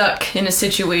stuck in a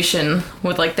situation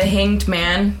with like the Hanged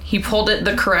Man. He pulled it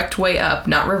the correct way up,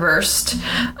 not reversed.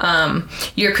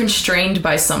 You're constrained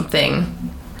by something.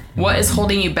 What is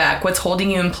holding you back? What's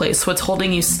holding you in place? What's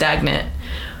holding you stagnant?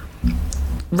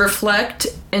 Reflect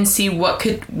and see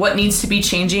what needs to be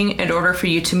changing in order for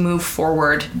you to move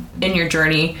forward in your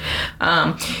journey.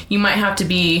 You might have to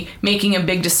be making a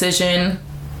big decision,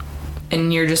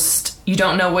 and you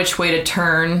don't know which way to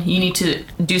turn. You need to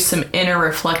do some inner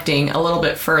reflecting a little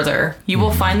bit further. You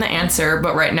will find the answer,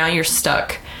 but right now you're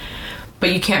stuck.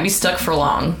 But you can't be stuck for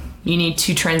long. You need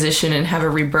to transition and have a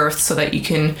rebirth so that you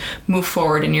can move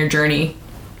forward in your journey.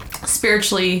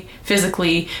 Spiritually,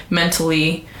 physically,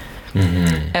 mentally,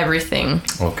 everything.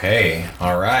 Okay.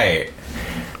 All right.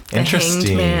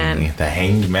 Interesting. The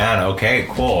Hanged Man. Okay,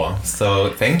 cool. So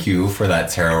thank you for that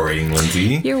tarot reading,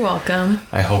 Lindsay. You're welcome.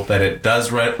 I hope that it does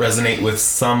resonate with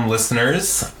some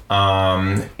listeners.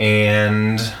 And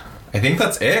I think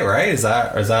that's it, right? Is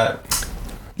that?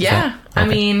 Yeah. Okay. I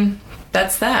mean,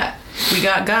 that's that. We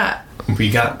got. We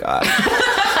got.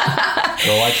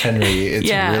 Go watch Henry.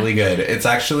 It's really good. It's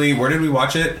actually, where did we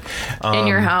watch it? In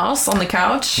your house, on the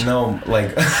couch? No,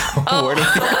 like, where did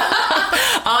we...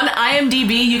 On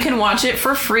IMDb, you can watch it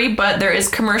for free, but there is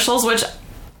commercials, which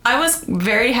I was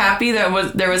very happy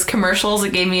that there was commercials.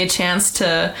 It gave me a chance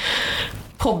to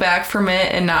pull back from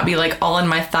it and not be like all in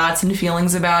my thoughts and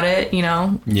feelings about it,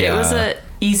 Yeah. It was a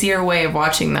easier way of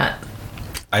watching that.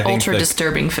 I think ultra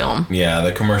disturbing film. Yeah,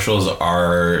 the commercials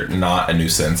are not a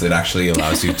nuisance. It actually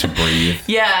allows you to breathe.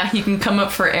 Yeah, you can come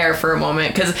up for air for a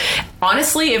moment. Because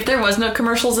honestly, if there was no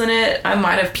commercials in it, I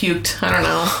might have puked. I don't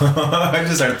know. I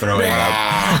just started throwing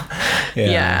up.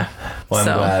 Yeah. Well,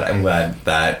 I'm glad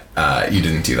that you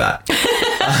didn't do that.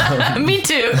 Me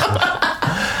too.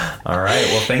 All right.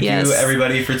 Well, thank you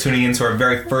everybody for tuning in to our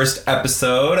very first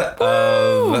episode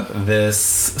of this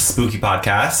spooky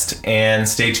podcast. And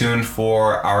stay tuned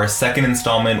for our second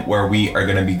installment where we are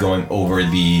going to be going over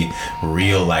the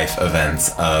real life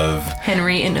events of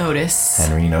Henry and Otis.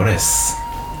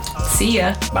 See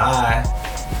ya. Bye.